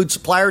major food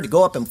supplier to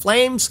go up in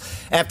flames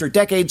after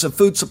decades of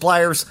food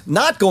suppliers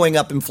not going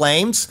up in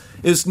flames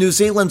is New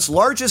Zealand's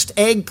largest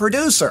egg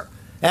producer.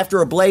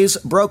 After a blaze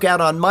broke out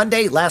on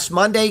last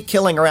Monday,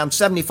 killing around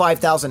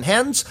 75,000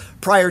 hens.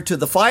 Prior to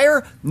the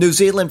fire, New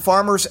Zealand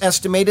farmers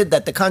estimated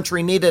that the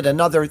country needed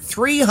another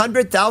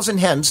 300,000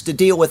 hens to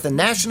deal with the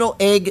national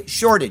egg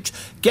shortage.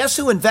 Guess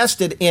who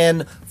invested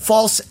in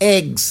false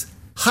eggs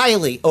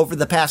highly over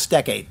the past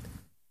decade?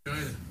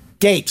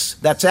 Gates.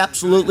 That's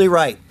absolutely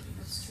right.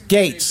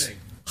 Gates.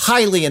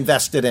 Highly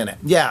invested in it.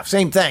 Yeah,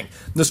 same thing.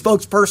 The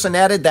spokesperson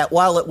added that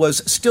while it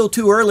was still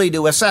too early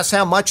to assess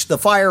how much the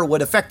fire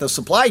would affect the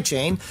supply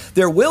chain,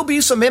 there will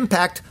be some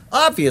impact,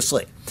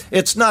 obviously.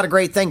 It's not a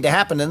great thing to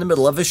happen in the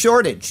middle of a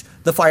shortage.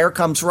 The fire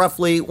comes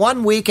roughly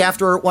 1 week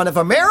after one of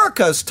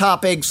America's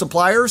top egg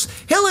suppliers,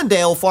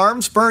 Hillendale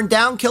Farms, burned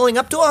down, killing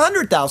up to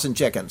 100,000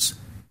 chickens.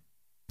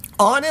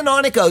 On and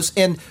on it goes,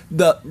 and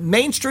the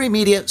mainstream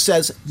media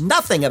says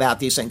nothing about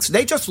these things.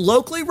 They just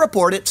locally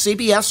report it,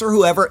 CBS or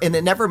whoever, and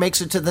it never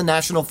makes it to the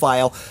national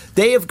file.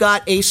 They have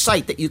got a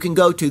site that you can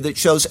go to that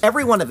shows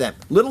every one of them.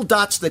 Little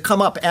dots that come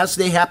up as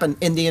they happen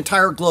in the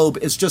entire globe.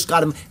 It's just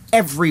got them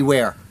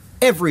everywhere.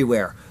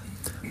 Everywhere.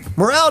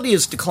 Morality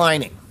is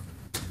declining.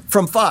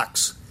 From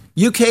Fox,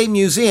 UK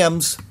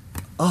museums...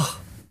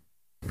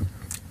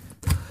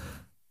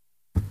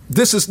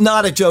 This is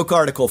not a joke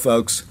article,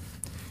 folks.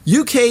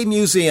 UK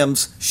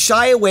museums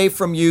shy away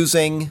from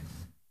using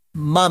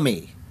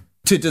mummy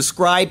to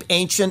describe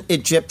ancient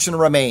Egyptian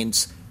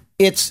remains.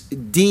 It's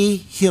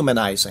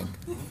dehumanizing.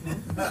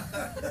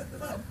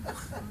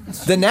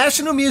 The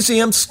National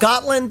Museum,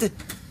 Scotland,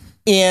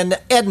 in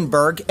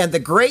Edinburgh and the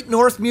Great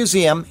North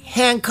Museum,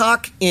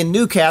 Hancock in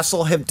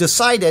Newcastle, have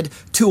decided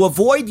to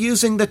avoid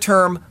using the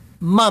term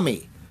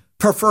mummy,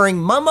 preferring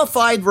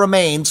mummified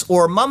remains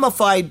or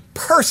mummified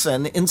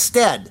person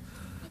instead.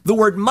 The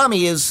word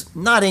mummy is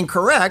not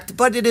incorrect,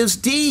 but it is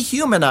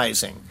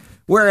dehumanizing,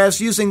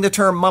 whereas using the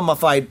term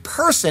mummified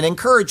person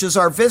encourages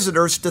our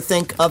visitors to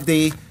think of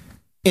the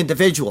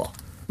individual.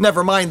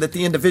 Never mind that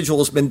the individual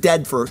has been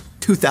dead for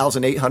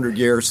 2,800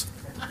 years.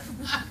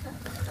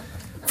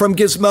 From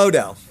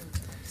Gizmodo,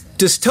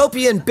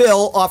 dystopian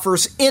bill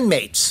offers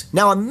inmates.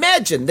 Now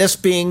imagine this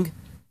being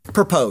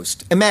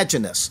proposed.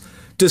 Imagine this.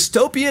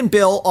 Dystopian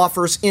bill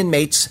offers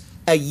inmates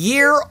a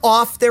year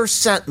off their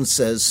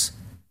sentences.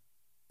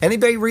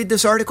 Anybody read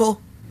this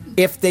article?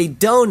 If they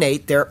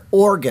donate their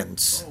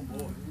organs.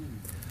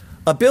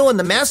 A bill in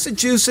the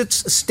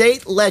Massachusetts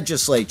state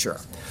legislature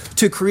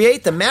to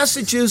create the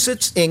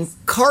Massachusetts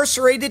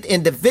Incarcerated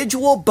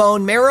Individual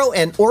Bone Marrow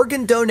and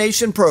Organ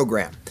Donation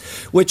Program,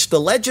 which the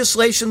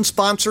legislation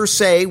sponsors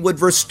say would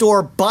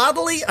restore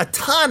bodily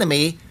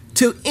autonomy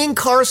to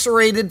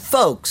incarcerated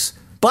folks.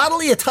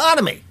 Bodily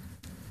autonomy.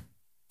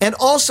 And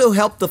also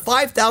help the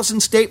 5,000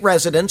 state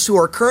residents who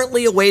are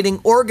currently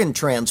awaiting organ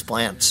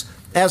transplants.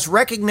 As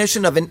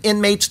recognition of an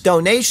inmate's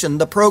donation,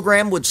 the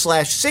program would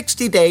slash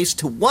 60 days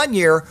to 1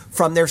 year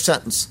from their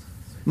sentence.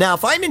 Now,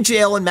 if I'm in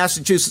jail in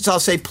Massachusetts, I'll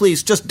say,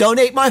 please, just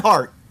donate my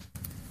heart.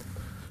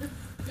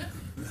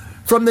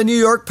 From the New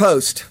York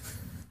Post,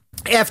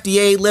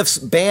 FDA lifts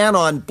ban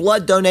on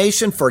blood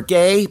donation for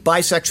gay,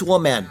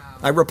 bisexual men.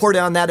 I reported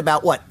on that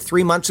about,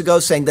 3 months ago,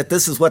 saying that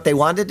this is what they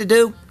wanted to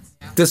do?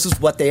 This is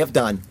what they have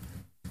done.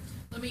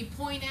 Let me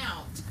point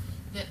out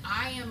that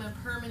I am a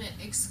permanent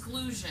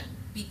exclusion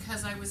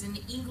because I was in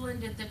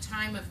England at the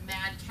time of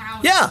mad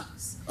cow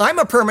disease. I'm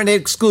a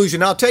permanent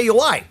exclusion. I'll tell you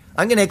why.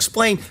 I'm going to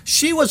explain.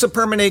 She was a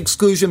permanent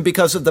exclusion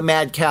because of the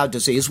mad cow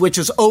disease, which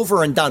is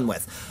over and done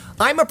with.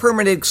 I'm a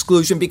permanent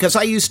exclusion because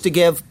I used to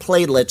give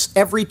platelets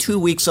every 2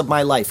 weeks of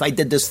my life. I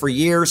did this for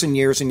years and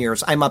years and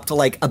years. I'm up to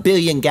like 1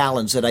 billion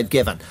gallons that I've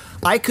given.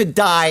 I could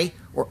die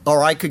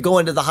or I could go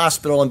into the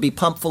hospital and be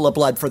pumped full of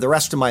blood for the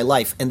rest of my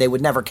life, and they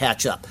would never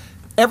catch up.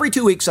 Every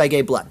 2 weeks I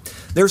gave blood.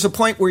 There's a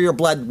point where your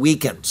blood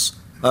weakens,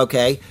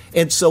 okay?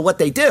 And so what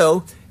they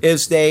do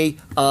is they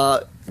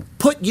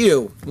put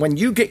you, when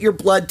you get your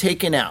blood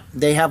taken out,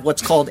 they have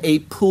what's called a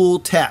pool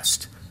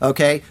test,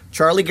 okay?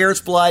 Charlie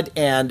Garrett's blood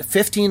and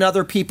 15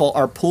 other people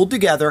are pooled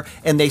together,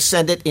 and they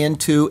send it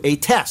into a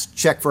test.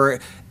 Check for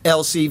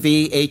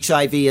LCV,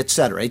 HIV,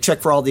 etc. They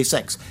check for all these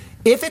things.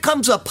 If it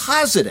comes up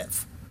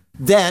positive,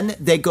 then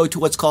they go to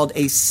what's called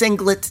a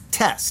singlet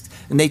test,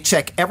 and they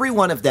check every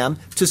one of them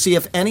to see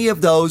if any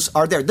of those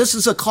are there. This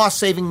is a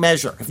cost-saving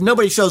measure. If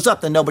nobody shows up,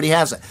 then nobody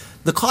has it.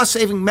 The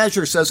cost-saving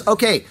measure says,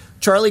 okay,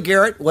 Charlie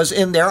Garrett was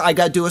in there, I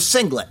got to do a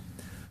singlet.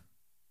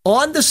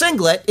 On the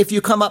singlet, if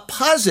you come up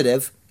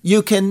positive,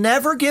 you can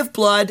never give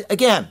blood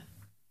again.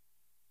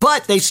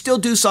 But they still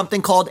do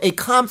something called a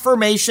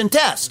confirmation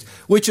test,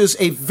 which is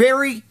a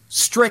very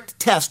strict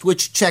test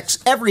which checks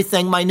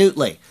everything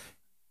minutely.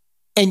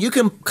 And you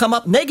can come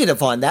up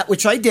negative on that,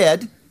 which I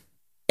did,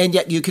 and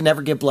yet you can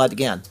never give blood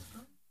again.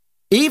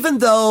 Even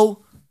though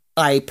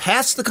I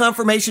passed the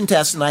confirmation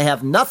test and I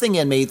have nothing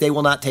in me, they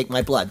will not take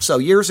my blood. So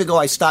years ago,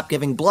 I stopped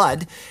giving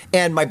blood,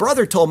 and my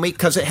brother told me,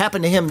 because it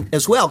happened to him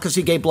as well, because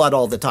he gave blood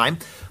all the time,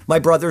 my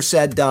brother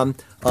said,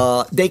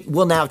 they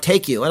will now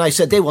take you. And I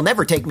said, they will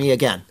never take me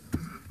again.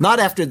 Not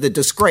after the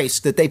disgrace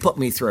that they put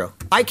me through.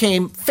 I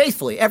came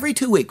faithfully every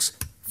 2 weeks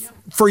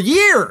for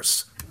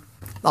years.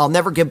 I'll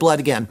never give blood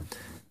again.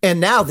 And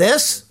now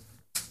this,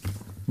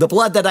 the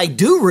blood that I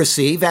do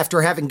receive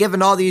after having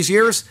given all these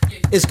years,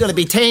 is going to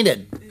be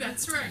tainted.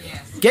 That's right.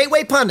 Yes.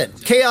 Gateway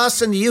Pundit,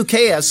 chaos in the UK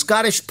as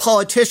Scottish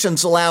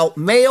politicians allow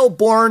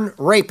male-born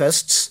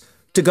rapists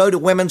to go to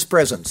women's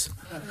prisons.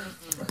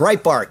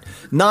 Breitbart,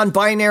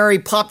 non-binary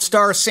pop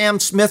star Sam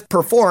Smith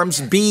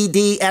performs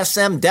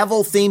BDSM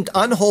devil-themed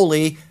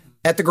unholy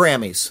at the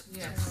Grammys.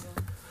 Yes.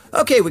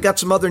 Okay, we got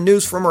some other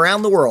news from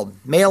around the world.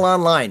 Mail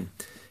Online,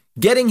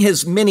 getting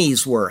his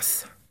minis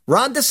worth.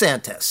 Ron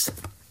DeSantis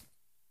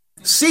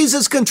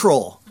seizes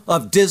control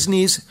of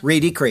Disney's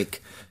Reedy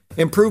Creek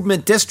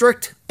Improvement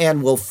District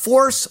and will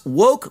force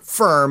woke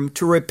firm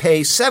to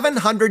repay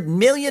 $700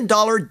 million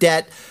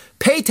debt,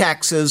 pay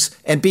taxes,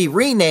 and be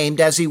renamed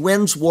as he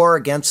wins war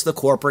against the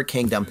corporate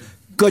kingdom.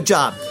 Good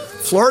job.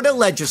 Florida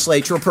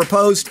legislature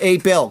proposed a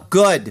bill,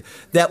 good,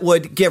 that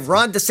would give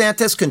Ron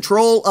DeSantis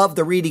control of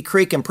the Reedy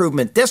Creek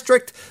Improvement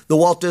District. The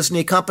Walt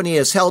Disney Company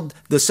has held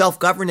the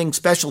self-governing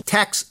special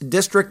tax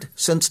district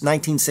since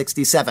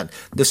 1967.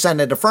 The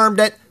Senate affirmed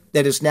it.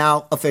 That is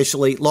now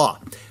officially law.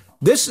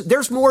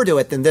 There's more to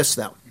it than this,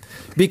 though,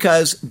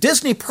 because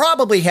Disney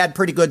probably had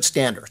pretty good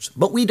standards,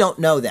 but we don't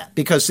know that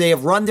because they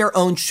have run their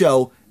own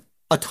show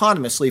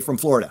autonomously from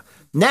Florida.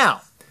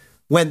 Now,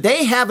 when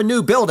they have a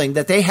new building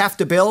that they have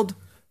to build,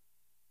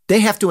 they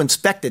have to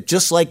inspect it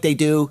just like they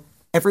do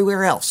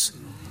everywhere else.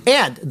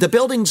 And the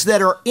buildings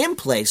that are in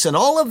place and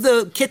all of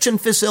the kitchen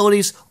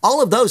facilities,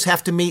 all of those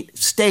have to meet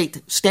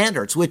state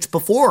standards, which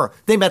before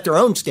they met their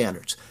own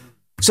standards.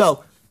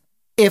 So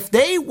if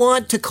they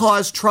want to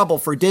cause trouble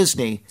for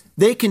Disney,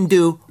 they can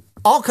do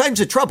all kinds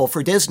of trouble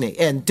for Disney.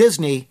 And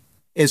Disney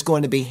is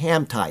going to be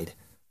ham-tied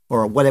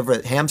or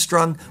whatever,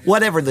 hamstrung,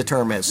 whatever the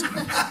term is.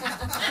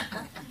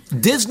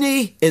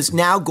 Disney is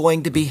now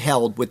going to be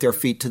held with their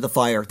feet to the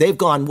fire. They've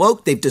gone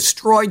woke. They've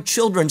destroyed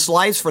children's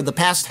lives for the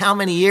past how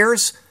many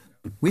years?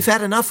 We've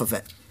had enough of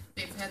it.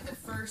 They've had the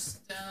first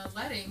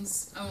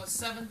lettings.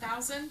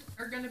 7,000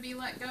 are going to be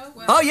let go?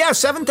 Oh, yeah,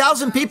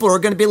 7,000 people are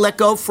going to be let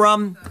go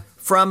from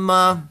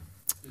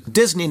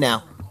Disney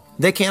now.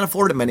 They can't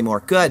afford them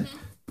anymore. Good.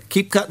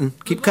 Keep cutting.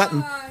 Keep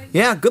cutting.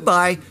 Yeah,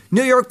 goodbye.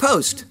 New York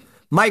Post.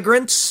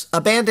 Migrants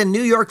abandon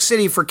New York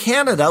City for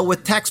Canada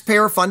with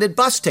taxpayer-funded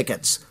bus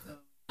tickets.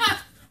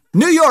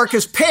 New York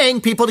is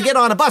paying people to get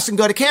on a bus and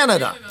go to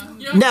Canada.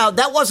 Now,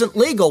 that wasn't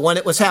legal when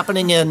it was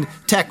happening in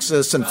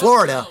Texas and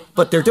Florida,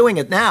 but they're doing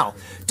it now.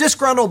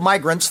 Disgruntled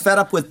migrants fed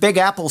up with Big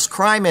Apple's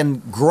crime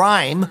and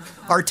grime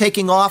are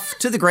taking off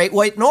to the Great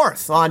White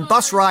North on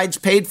bus rides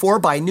paid for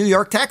by New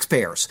York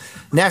taxpayers.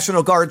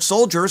 National Guard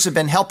soldiers have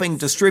been helping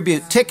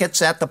distribute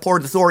tickets at the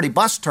Port Authority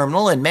bus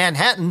terminal in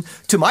Manhattan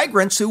to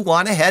migrants who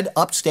want to head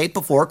upstate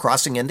before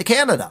crossing into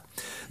Canada.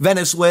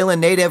 Venezuelan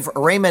native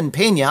Raymond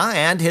Pena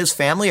and his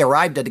family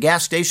arrived at a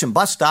gas station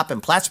bus stop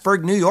in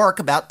Plattsburgh, New York,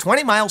 about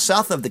 20 miles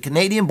south of the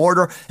Canadian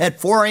border at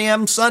 4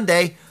 a.m.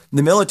 Sunday.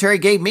 The military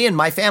gave me and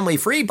my family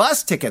free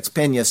bus tickets,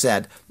 Pena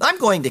said. I'm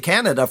going to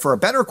Canada for a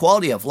better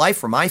quality of life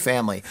for my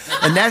family.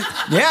 And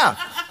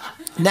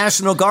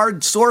National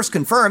Guard source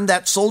confirmed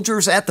that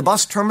soldiers at the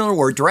bus terminal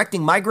were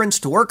directing migrants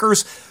to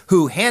workers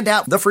who hand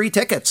out the free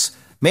tickets.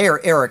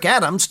 Mayor Eric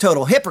Adams,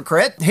 total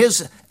hypocrite.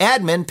 His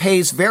admin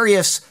pays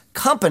various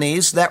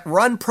companies that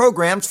run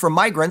programs for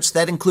migrants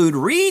that include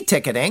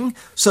re-ticketing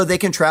so they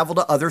can travel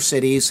to other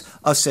cities,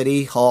 a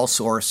City Hall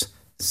source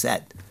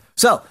said.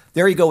 So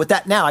there you go with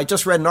that. Now, I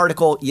just read an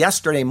article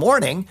yesterday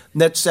morning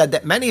that said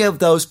that many of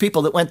those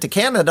people that went to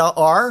Canada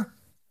are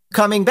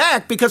coming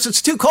back because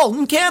it's too cold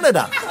in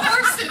Canada. Of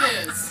course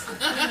it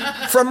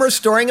is. From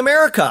Restoring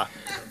America,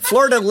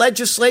 Florida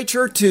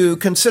legislature to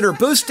consider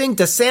boosting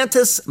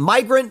DeSantis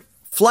migrant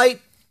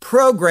flight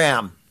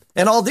program.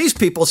 And all these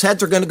people's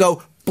heads are going to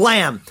go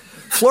blam.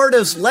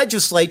 Florida's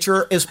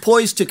legislature is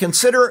poised to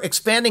consider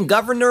expanding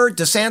Governor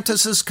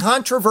DeSantis'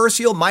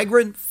 controversial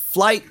migrant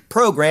flight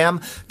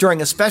program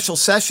during a special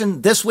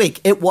session this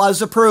week. It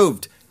was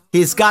approved.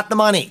 He's got the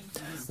money.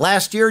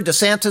 Last year,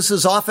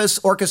 DeSantis' office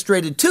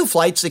orchestrated 2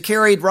 flights that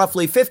carried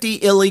roughly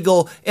 50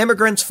 illegal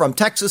immigrants from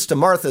Texas to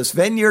Martha's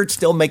Vineyard.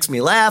 Still makes me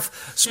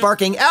laugh,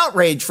 sparking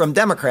outrage from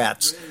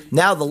Democrats.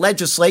 Now the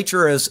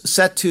legislature is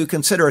set to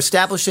consider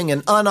establishing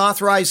an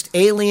unauthorized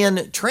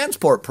alien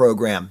transport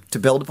program to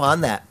build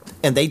upon that.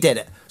 And they did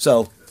it.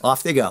 So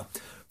off they go.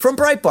 From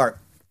Breitbart,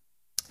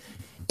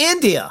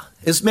 India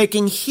is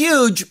making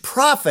huge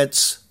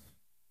profits.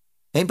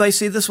 Anybody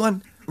see this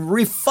one?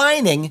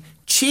 Refining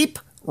cheap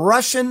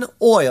Russian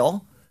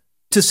oil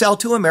to sell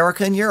to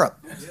America and Europe.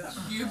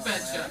 You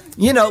betcha.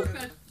 You know,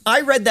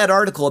 I read that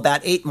article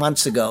about 8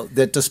 months ago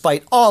that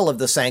despite all of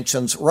the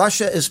sanctions,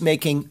 Russia is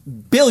making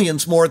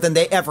billions more than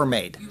they ever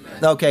made.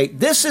 Okay,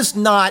 this is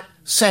not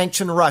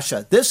sanction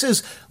Russia. This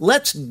is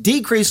let's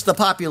decrease the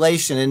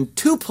population in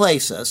 2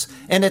 places,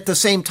 and at the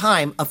same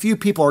time, a few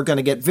people are going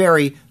to get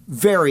very,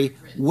 very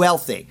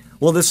wealthy.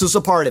 Well, this is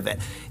a part of it.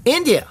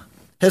 India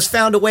has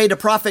found a way to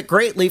profit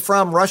greatly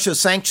from Russia's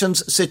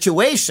sanctions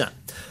situation,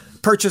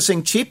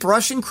 purchasing cheap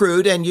Russian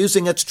crude and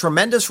using its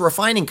tremendous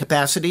refining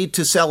capacity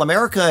to sell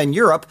America and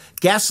Europe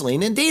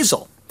gasoline and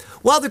diesel.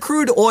 While the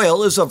crude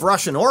oil is of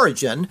Russian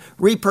origin,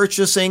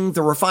 repurchasing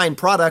the refined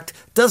product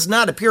does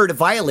not appear to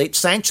violate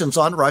sanctions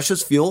on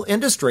Russia's fuel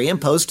industry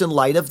imposed in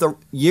light of the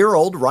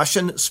year-old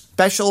Russian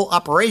special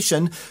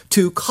operation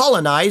to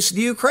colonize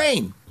the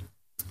Ukraine.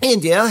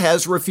 India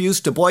has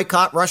refused to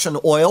boycott Russian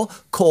oil,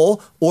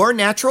 coal, or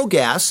natural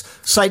gas,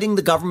 citing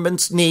the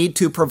government's need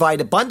to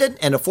provide abundant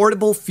and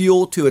affordable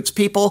fuel to its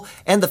people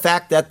and the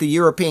fact that the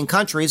European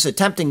countries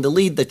attempting to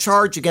lead the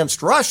charge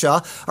against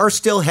Russia are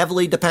still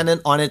heavily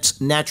dependent on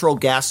its natural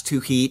gas to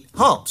heat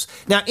homes.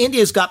 Now,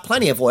 India's got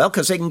plenty of oil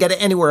because they can get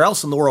it anywhere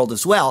else in the world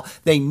as well.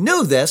 They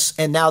knew this,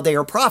 and now they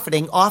are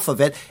profiting off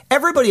of it.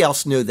 Everybody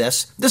else knew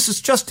this. This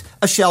is just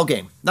a shell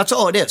game. That's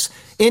all it is.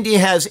 India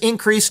has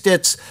increased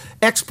its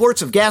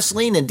exports of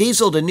gasoline and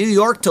diesel to New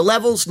York to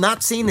levels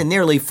not seen in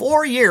nearly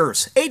 4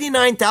 years,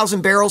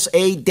 89,000 barrels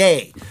a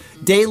day.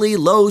 Daily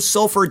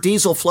low-sulfur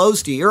diesel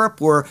flows to Europe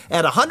were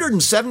at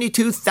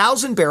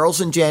 172,000 barrels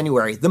in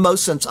January, the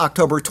most since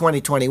October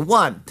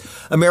 2021.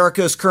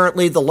 America is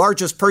currently the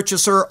largest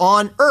purchaser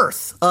on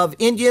Earth of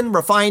Indian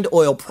refined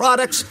oil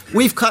products.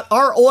 We've cut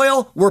our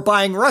oil. We're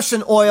buying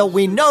Russian oil.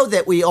 We know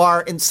that we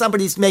are, and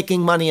somebody's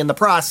making money in the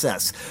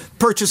process,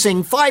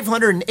 purchasing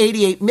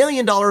 $588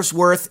 million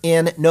worth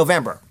in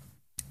November.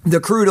 The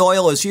crude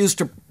oil is used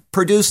to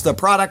produce the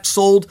product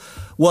sold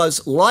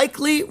was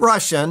likely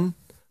Russian,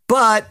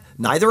 but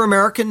neither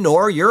American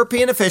nor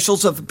European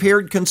officials have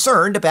appeared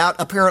concerned about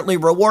apparently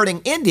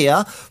rewarding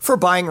India for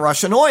buying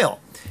Russian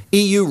oil.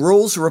 EU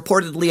rules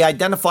reportedly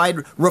identified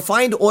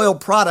refined oil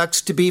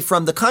products to be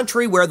from the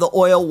country where the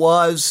oil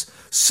was,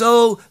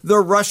 so the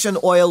Russian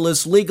oil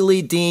is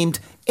legally deemed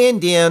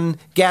Indian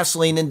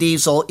gasoline and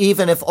diesel,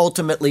 even if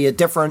ultimately a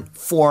different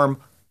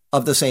form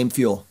of the same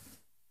fuel.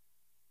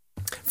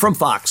 From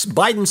Fox,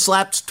 Biden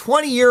slaps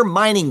 20-year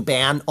mining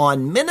ban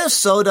on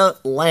Minnesota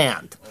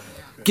land,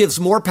 gives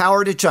more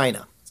power to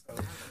China.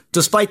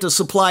 Despite the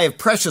supply of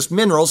precious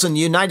minerals in the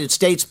United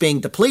States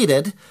being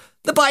depleted,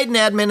 the Biden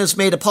admin has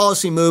made a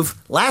policy move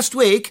last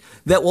week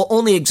that will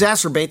only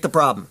exacerbate the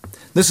problem.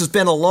 This has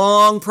been a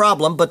long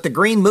problem, but the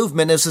green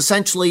movement is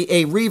essentially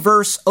a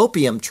reverse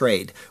opium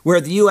trade, where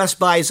the U.S.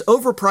 buys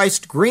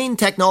overpriced green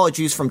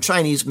technologies from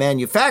Chinese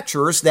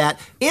manufacturers that,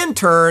 in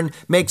turn,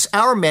 makes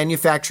our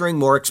manufacturing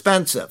more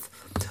expensive.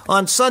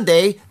 On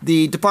Sunday,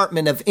 the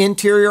Department of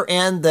Interior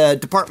and the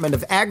Department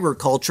of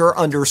Agriculture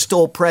under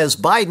Stoll Prez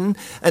Biden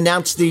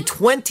announced the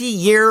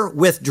 20-year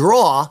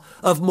withdrawal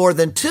of more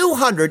than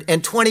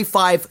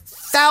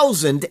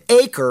 225,000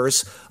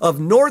 acres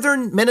of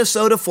northern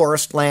Minnesota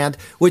forest land,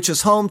 which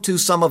is home to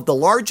some of the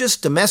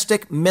largest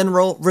domestic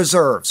mineral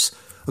reserves.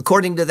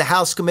 According to the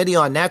House Committee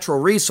on Natural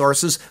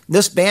Resources,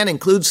 this ban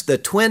includes the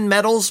Twin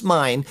Metals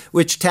mine,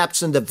 which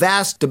taps into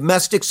vast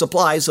domestic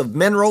supplies of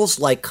minerals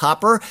like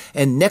copper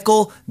and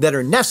nickel that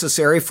are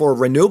necessary for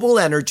renewable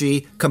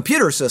energy,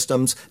 computer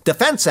systems,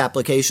 defense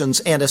applications,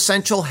 and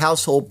essential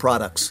household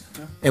products.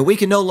 And we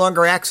can no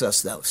longer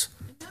access those.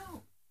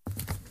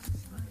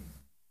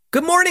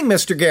 Good morning,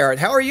 Mr. Garrett.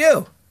 How are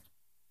you?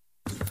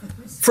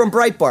 From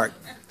Breitbart.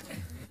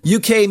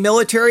 UK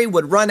military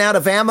would run out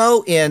of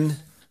ammo in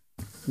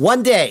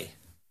 1 day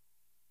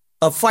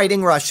of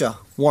fighting Russia,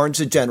 warns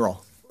a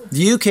general.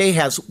 The UK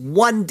has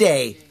 1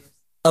 day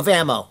of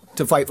ammo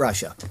to fight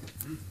Russia.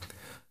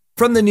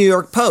 From the New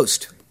York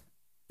Post,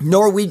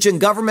 Norwegian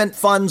government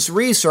funds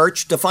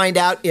research to find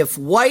out if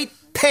white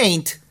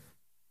paint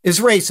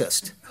is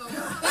racist.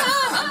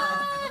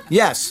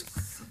 Yes.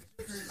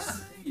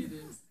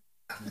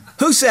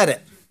 Who said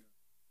it?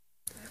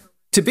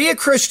 To be a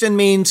Christian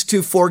means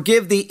to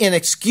forgive the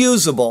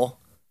inexcusable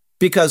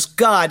because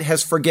God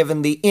has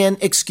forgiven the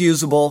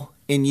inexcusable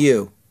in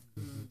you.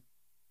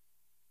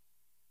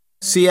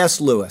 C.S.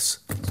 Lewis.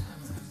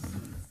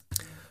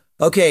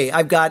 Okay,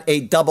 I've got a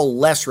double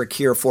Lesrick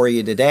here for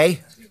you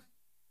today.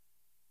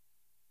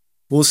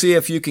 We'll see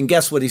if you can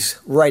guess what he's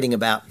writing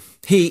about.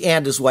 He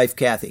and his wife,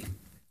 Kathy.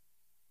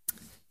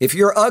 If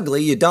you're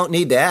ugly, you don't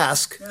need to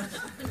ask.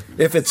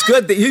 If it's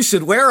good that you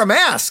should wear a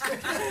mask.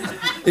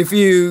 If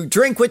you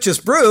drink witch's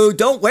brew,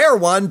 don't wear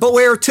one, but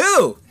wear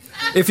two.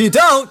 If you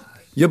don't,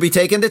 you'll be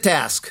taken to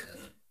task.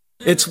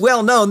 It's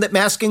well known that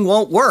masking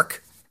won't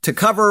work. To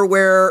cover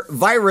where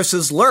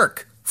viruses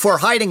lurk. For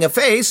hiding a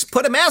face,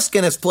 put a mask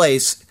in its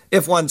place.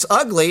 If one's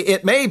ugly,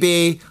 it may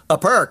be a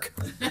perk.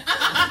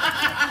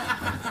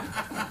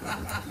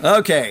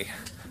 Okay.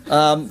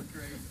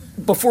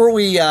 Before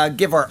we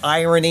give our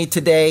irony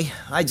today,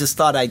 I just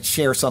thought I'd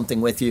share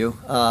something with you.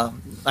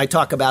 I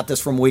talk about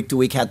this from week to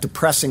week, how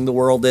depressing the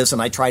world is,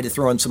 and I try to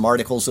throw in some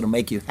articles that'll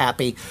make you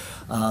happy.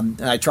 And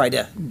I try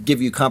to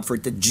give you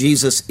comfort that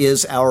Jesus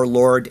is our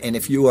Lord, and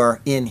if you are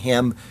in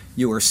him,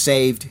 you are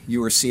saved,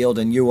 you are sealed,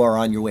 and you are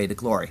on your way to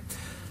glory.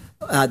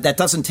 That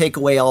doesn't take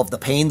away all of the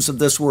pains of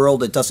this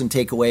world. It doesn't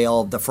take away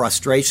all of the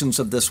frustrations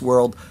of this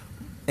world.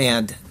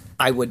 And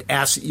I would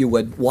ask that you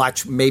would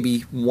watch maybe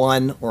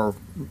one or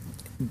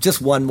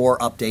just one more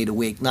update a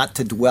week, not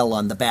to dwell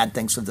on the bad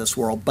things of this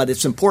world, but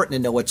it's important to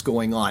know what's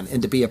going on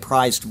and to be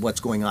apprised of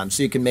what's going on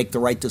so you can make the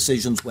right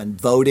decisions when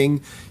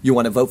voting. You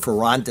want to vote for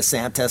Ron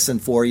DeSantis in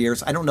 4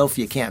 years. I don't know if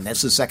you can.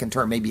 That's his second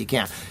term. Maybe you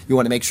can. You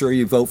want to make sure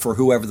you vote for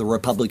whoever the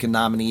Republican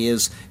nominee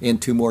is in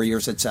 2 more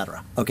years,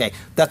 etc. Okay,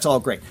 that's all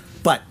great.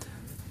 But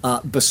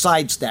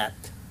besides that,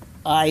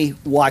 I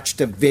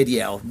watched a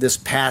video this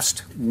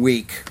past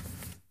week.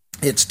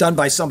 It's done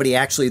by somebody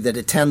actually that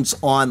attends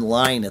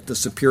online at the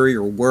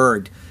Superior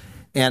Word.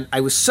 And I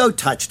was so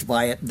touched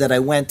by it that I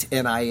went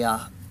and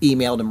I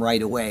emailed him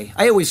right away.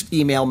 I always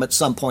email him at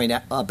some point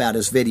about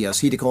his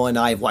videos. Hideko and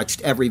I have watched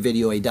every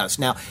video he does.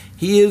 Now,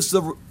 he is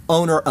the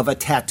owner of a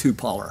tattoo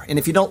parlor. And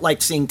if you don't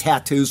like seeing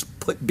tattoos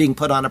being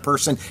put on a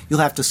person, you'll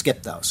have to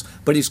skip those.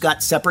 But he's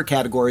got separate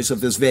categories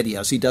of his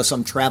videos. He does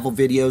some travel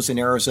videos in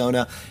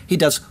Arizona. He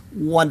does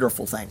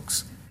wonderful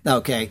things.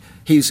 Okay,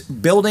 he's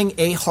building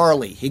a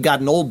Harley. He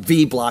got an old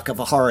V block of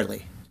a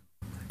Harley.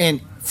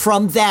 And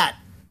from that,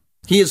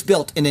 he has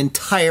built an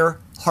entire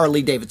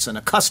Harley Davidson,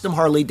 a custom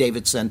Harley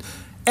Davidson.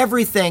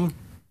 Everything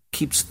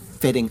keeps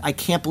fitting. I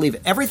can't believe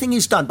it. Everything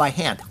he's done by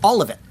hand,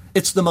 all of it.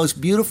 It's the most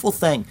beautiful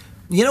thing.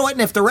 You know what?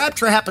 And if the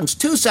rapture happens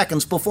 2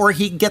 seconds before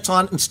he gets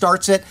on and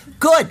starts it,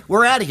 good,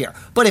 we're out of here.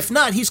 But if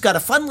not, he's got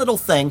a fun little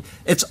thing.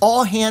 It's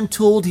all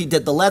hand-tooled. He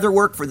did the leather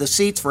work for the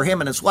seats for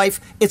him and his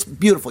wife. It's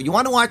beautiful. You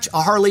want to watch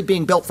a Harley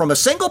being built from a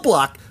single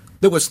block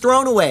that was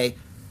thrown away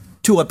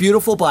to a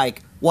beautiful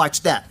bike,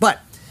 watch that. But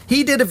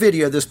he did a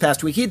video this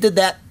past week. He did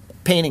that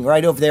painting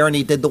right over there, and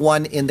he did the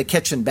one in the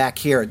kitchen back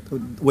here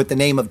with the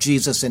name of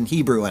Jesus in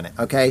Hebrew in it,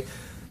 okay?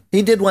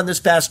 He did one this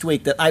past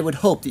week that I would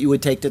hope that you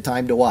would take the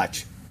time to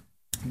watch.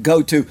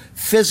 Go to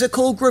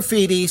Physical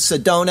Graffiti,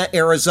 Sedona,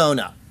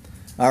 Arizona.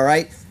 All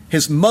right?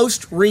 His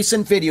most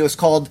recent video is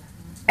called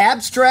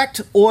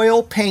Abstract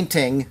Oil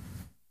Painting,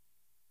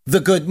 The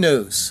Good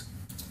News.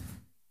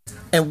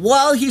 And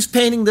while he's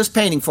painting this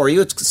painting for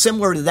you, it's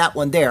similar to that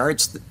one there.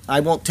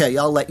 I won't tell you.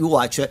 I'll let you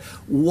watch it.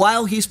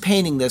 While he's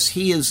painting this,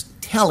 he is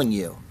telling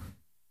you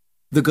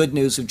the good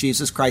news of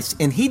Jesus Christ.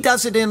 And he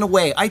does it in a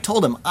way, I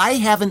told him, I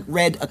haven't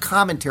read a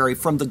commentary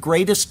from the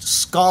greatest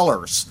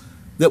scholars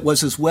that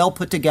was as well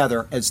put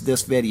together as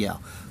this video.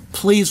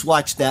 Please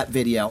watch that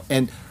video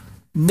and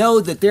know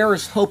that there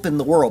is hope in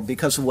the world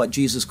because of what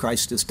Jesus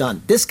Christ has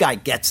done. This guy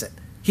gets it.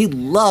 He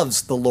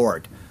loves the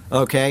Lord,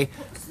 okay?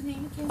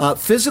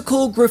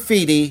 Physical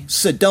Graffiti,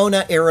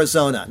 Sedona,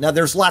 Arizona. Now,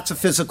 there's lots of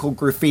physical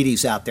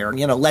graffitis out there.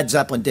 You know, Led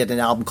Zeppelin did an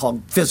album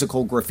called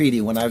Physical Graffiti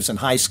when I was in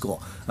high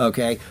school,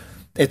 okay?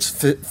 It's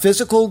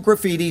Physical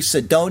Graffiti,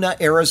 Sedona,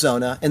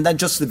 Arizona, and then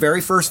just the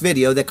very first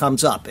video that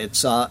comes up.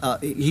 It's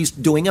he's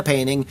doing a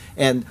painting,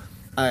 and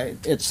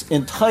it's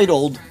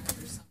entitled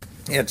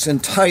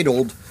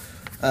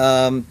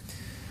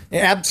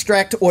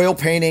Abstract Oil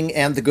Painting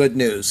and the Good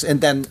News. And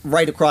then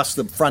right across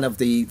the front of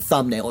the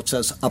thumbnail, it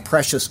says, A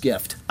Precious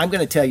Gift. I'm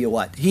going to tell you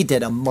what, he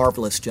did a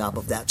marvelous job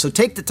of that. So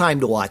take the time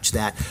to watch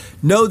that.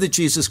 Know that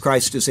Jesus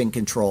Christ is in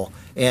control.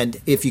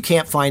 And if you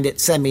can't find it,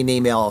 send me an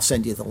email. I'll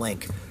send you the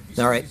link.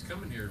 All right. He's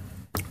coming here.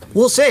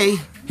 We'll see.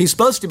 He's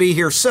supposed to be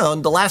here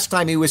soon. The last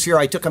time he was here,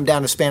 I took him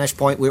down to Spanish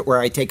Point where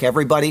I take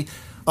everybody.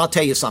 I'll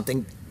tell you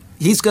something.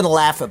 He's going to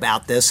laugh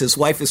about this. His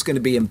wife is going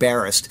to be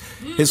embarrassed.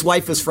 His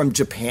wife is from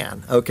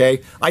Japan,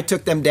 okay? I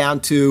took them down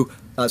to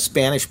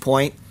Spanish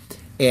Point,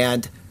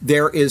 and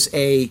there is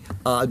a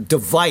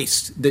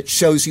device that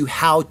shows you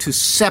how to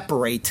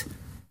separate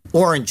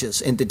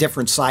oranges into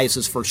different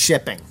sizes for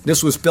shipping.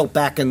 This was built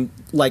back in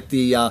like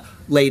the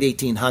late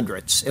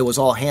 1800s. It was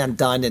all hand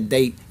done, and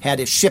they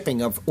had a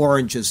shipping of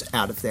oranges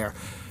out of there.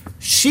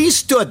 She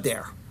stood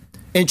there,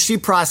 and she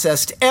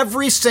processed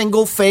every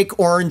single fake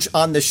orange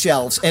on the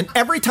shelves. And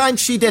every time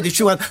she did it,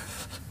 she went,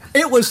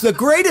 it was the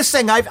greatest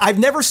thing. I've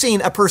never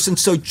seen a person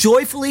so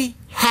joyfully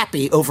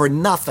happy over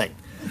nothing.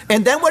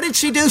 And then what did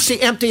she do?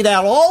 She emptied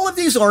out all of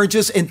these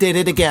oranges and did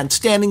it again,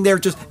 standing there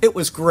it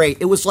was great.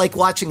 It was like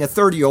watching a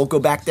 30-year-old go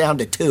back down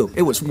to 2.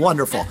 It was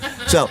wonderful.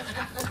 So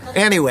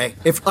anyway,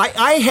 if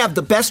I have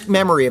the best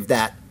memory of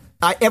that.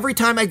 Every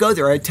time I go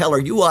there, I tell her,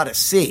 you ought to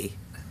see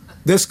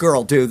this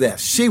girl do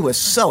this. She was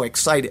so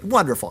excited.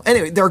 Wonderful.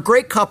 Anyway, they're a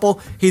great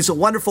couple. He's a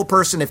wonderful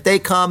person. If they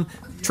come,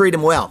 treat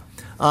him well.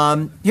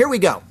 Here we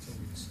go.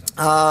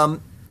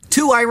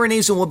 2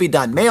 ironies and we'll be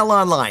done. Mail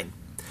online.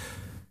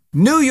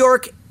 New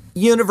York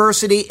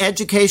University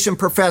education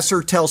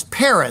professor tells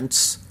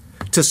parents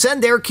to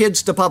send their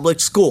kids to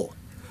public school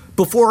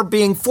before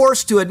being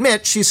forced to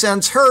admit she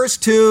sends hers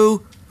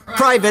to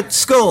private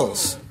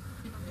schools.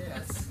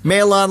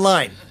 Mail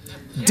online.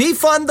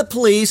 Defund the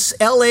police.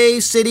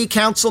 LA City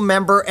Council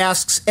member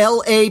asks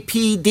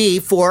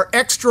LAPD for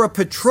extra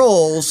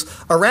patrols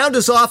around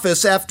his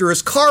office after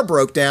his car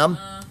broke down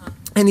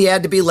and he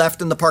had to be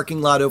left in the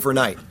parking lot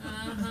overnight.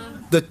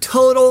 The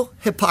total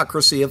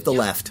hypocrisy of the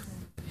left.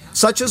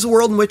 Such is the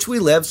world in which we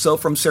live. So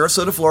from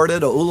Sarasota, Florida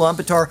to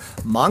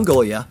Ulaanbaatar,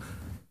 Mongolia,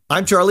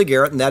 I'm Charlie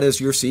Garrett, and that is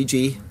your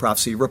CG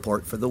Prophecy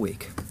Report for the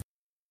week.